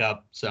about to pick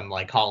up some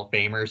like Hall of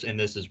Famers in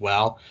this as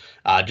well.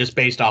 Just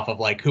based off of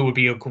like who would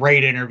be a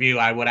great interview.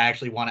 I would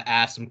actually want to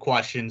ask some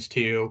questions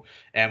to,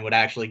 and would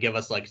actually give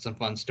us like some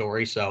fun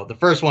stories. So the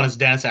first one is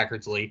Dennis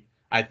Eckersley.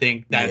 I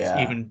think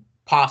that's even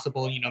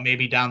possible,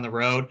 maybe down the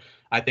road.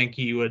 I think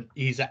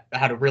he's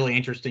had a really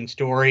interesting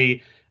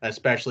story,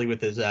 especially with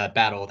his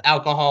battle with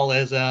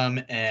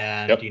alcoholism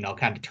and,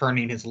 kind of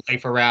turning his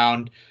life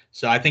around.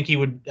 So I think he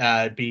would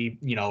be,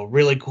 a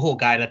really cool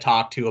guy to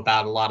talk to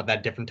about a lot of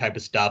that different type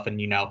of stuff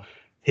and,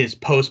 his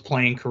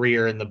post-playing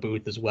career in the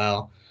booth as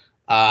well.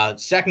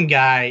 Second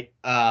guy,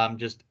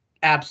 just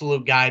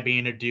absolute guy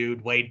being a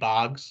dude, Wade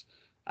Boggs.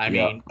 I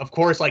mean, of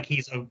course, like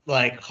he's a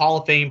Hall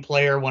of Fame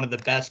player, one of the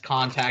best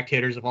contact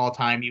hitters of all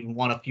time, even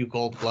won a few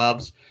Gold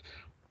Gloves.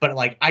 But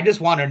like, I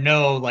just want to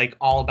know like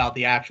all about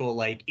the actual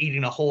like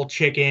eating a whole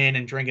chicken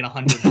and drinking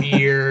 100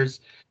 beers.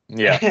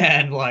 Yeah.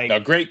 And like, no,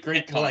 great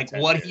like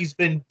what here. He's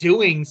been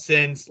doing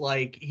since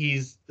like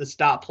he's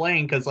stopped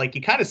playing. Cause like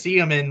you kind of see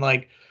him in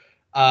like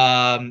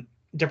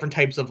different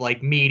types of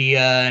like media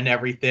and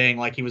everything.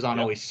 Like he was on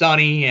Always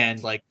Sunny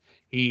and like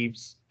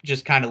he's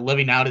just kind of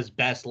living out his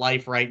best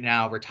life right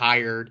now,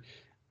 retired.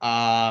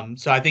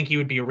 So I think he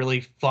would be a really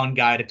fun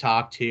guy to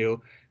talk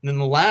to. And then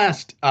the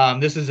last,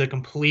 this is a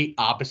complete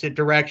opposite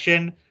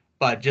direction,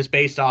 but just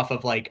based off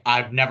of like,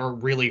 I've never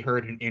really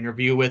heard an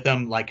interview with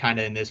him, like kind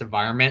of in this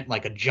environment,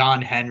 like a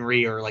John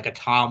Henry or like a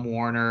Tom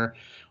Warner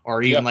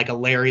or even like a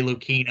Larry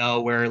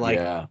Lucchino, where like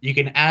you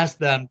can ask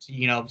them,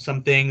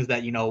 some things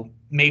that,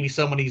 maybe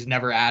somebody's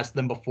never asked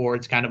them before.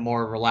 It's kind of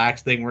more a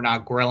relaxed thing. We're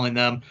not grilling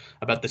them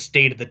about the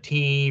state of the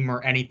team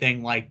or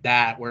anything like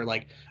that, where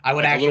like I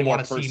would actually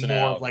want to see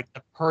more of like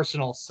the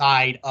personal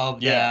side of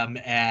them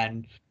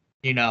and,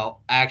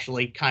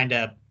 actually kind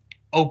of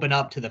open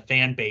up to the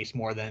fan base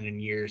more than in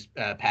years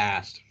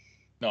past.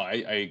 No, I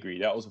agree.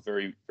 That was a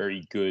very,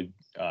 very good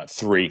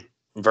 3.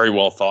 Very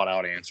well thought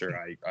out answer.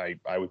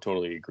 I would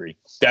totally agree.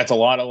 That's a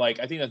lot of I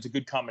think that's a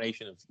good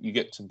combination of you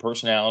get some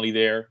personality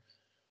there,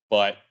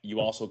 but you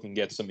also can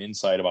get some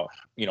insight about,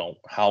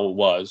 how it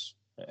was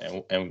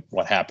and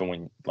what happened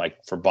when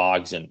for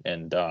Boggs and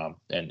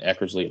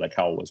Eckersley, like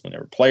how it was when they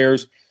were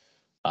players.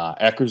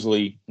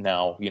 Eckersley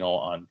now,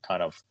 on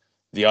kind of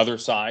the other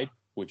side,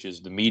 which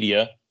is the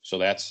media. So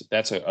that's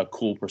a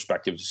cool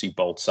perspective to see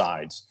both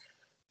sides,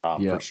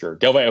 for sure.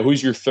 Del Valle,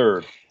 who's your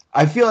third?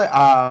 I feel like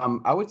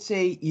I would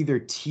say either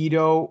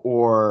Tito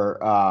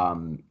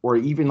or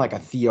even like a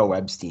Theo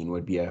Epstein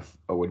would be I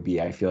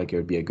feel like it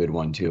would be a good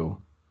one too.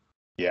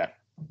 Yeah,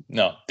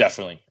 no,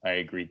 definitely, I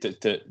agree.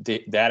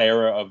 That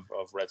era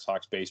of Red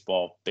Sox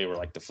baseball, they were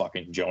like the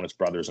fucking Jonas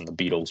Brothers and the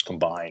Beatles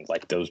combined.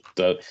 Like those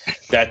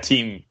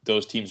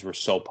teams were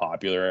so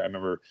popular. I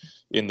remember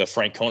in the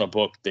Francona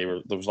book, there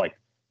was like,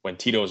 when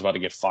Tito was about to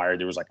get fired,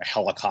 there was like a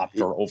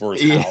helicopter over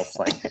his house.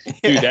 Like,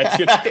 dude, that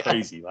shit's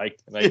crazy. Like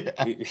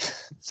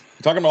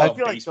talking about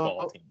a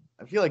baseball team.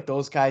 I feel like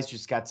those guys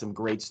just got some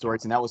great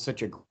stories, and that was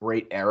such a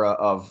great era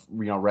of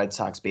Red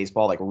Sox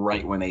baseball. Like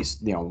right when they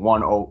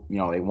won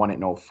they won it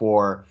in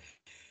 04,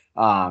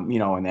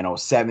 and then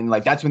 07.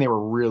 Like that's when they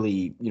were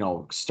really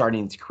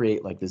starting to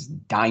create like this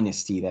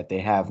dynasty that they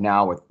have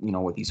now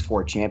with these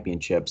 4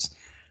 championships.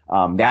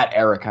 That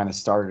era kind of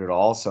started it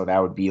all. So that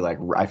would be like,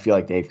 I feel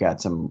like they've got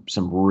some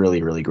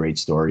really, really great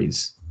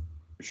stories.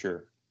 For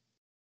sure.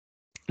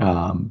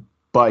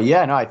 But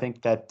yeah, no, I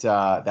think that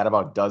that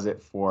about does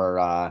it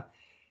for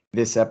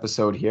this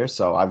episode here.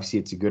 So obviously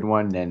it's a good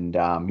one, and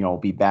we'll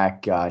be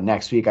back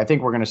next week. I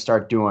think we're going to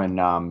start doing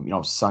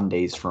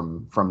Sundays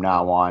from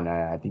now on.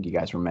 I think you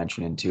guys were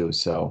mentioning too.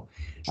 So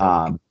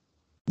so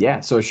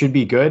it should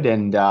be good,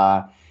 and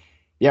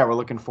we're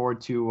looking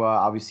forward to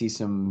obviously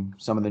some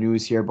of the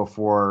news here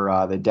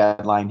before the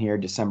deadline here,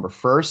 December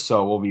 1st.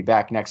 So we'll be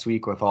back next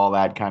week with all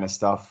that kind of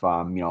stuff.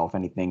 If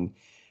anything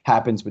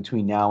happens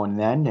between now and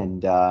then,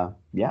 and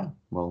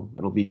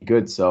it'll be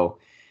good. So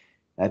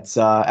that's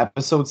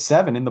episode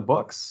 7 in the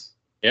books.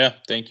 Yeah,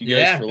 thank you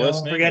guys for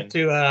listening. Don't forget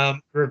to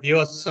review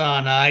us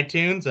on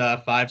iTunes,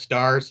 5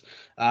 stars.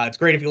 It's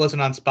great if you listen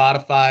on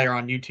Spotify or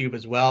on YouTube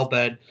as well,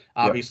 but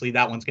obviously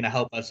that one's going to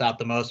help us out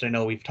the most. I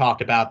know we've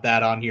talked about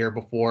that on here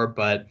before,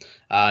 but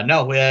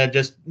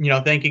just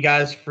thank you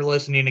guys for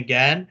listening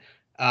again.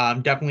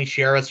 Definitely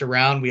share us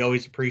around. We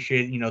always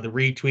appreciate the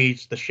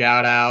retweets, the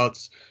shout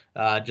outs,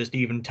 just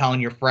even telling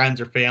your friends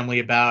or family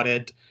about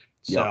it.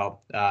 So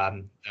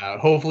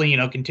hopefully,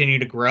 continue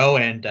to grow,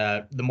 and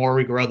the more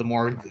we grow, the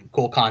more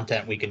cool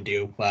content we can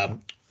do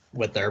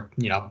with our,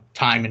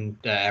 time and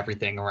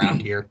everything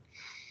around here.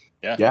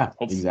 Yeah,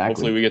 exactly.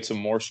 Hopefully we get some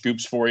more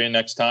scoops for you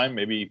next time.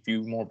 Maybe a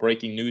few more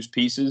breaking news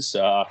pieces.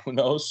 Who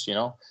knows,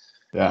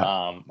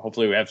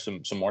 hopefully we have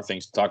some more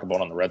things to talk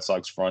about on the Red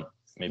Sox front.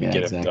 Maybe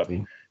get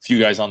a few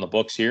guys on the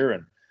books here.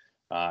 And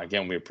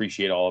again, we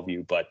appreciate all of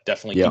you, but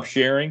definitely keep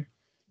sharing,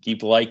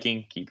 keep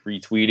liking, keep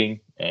retweeting,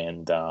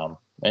 and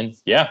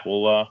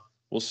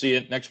we'll see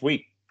you next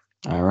week.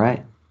 All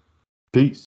right. Peace.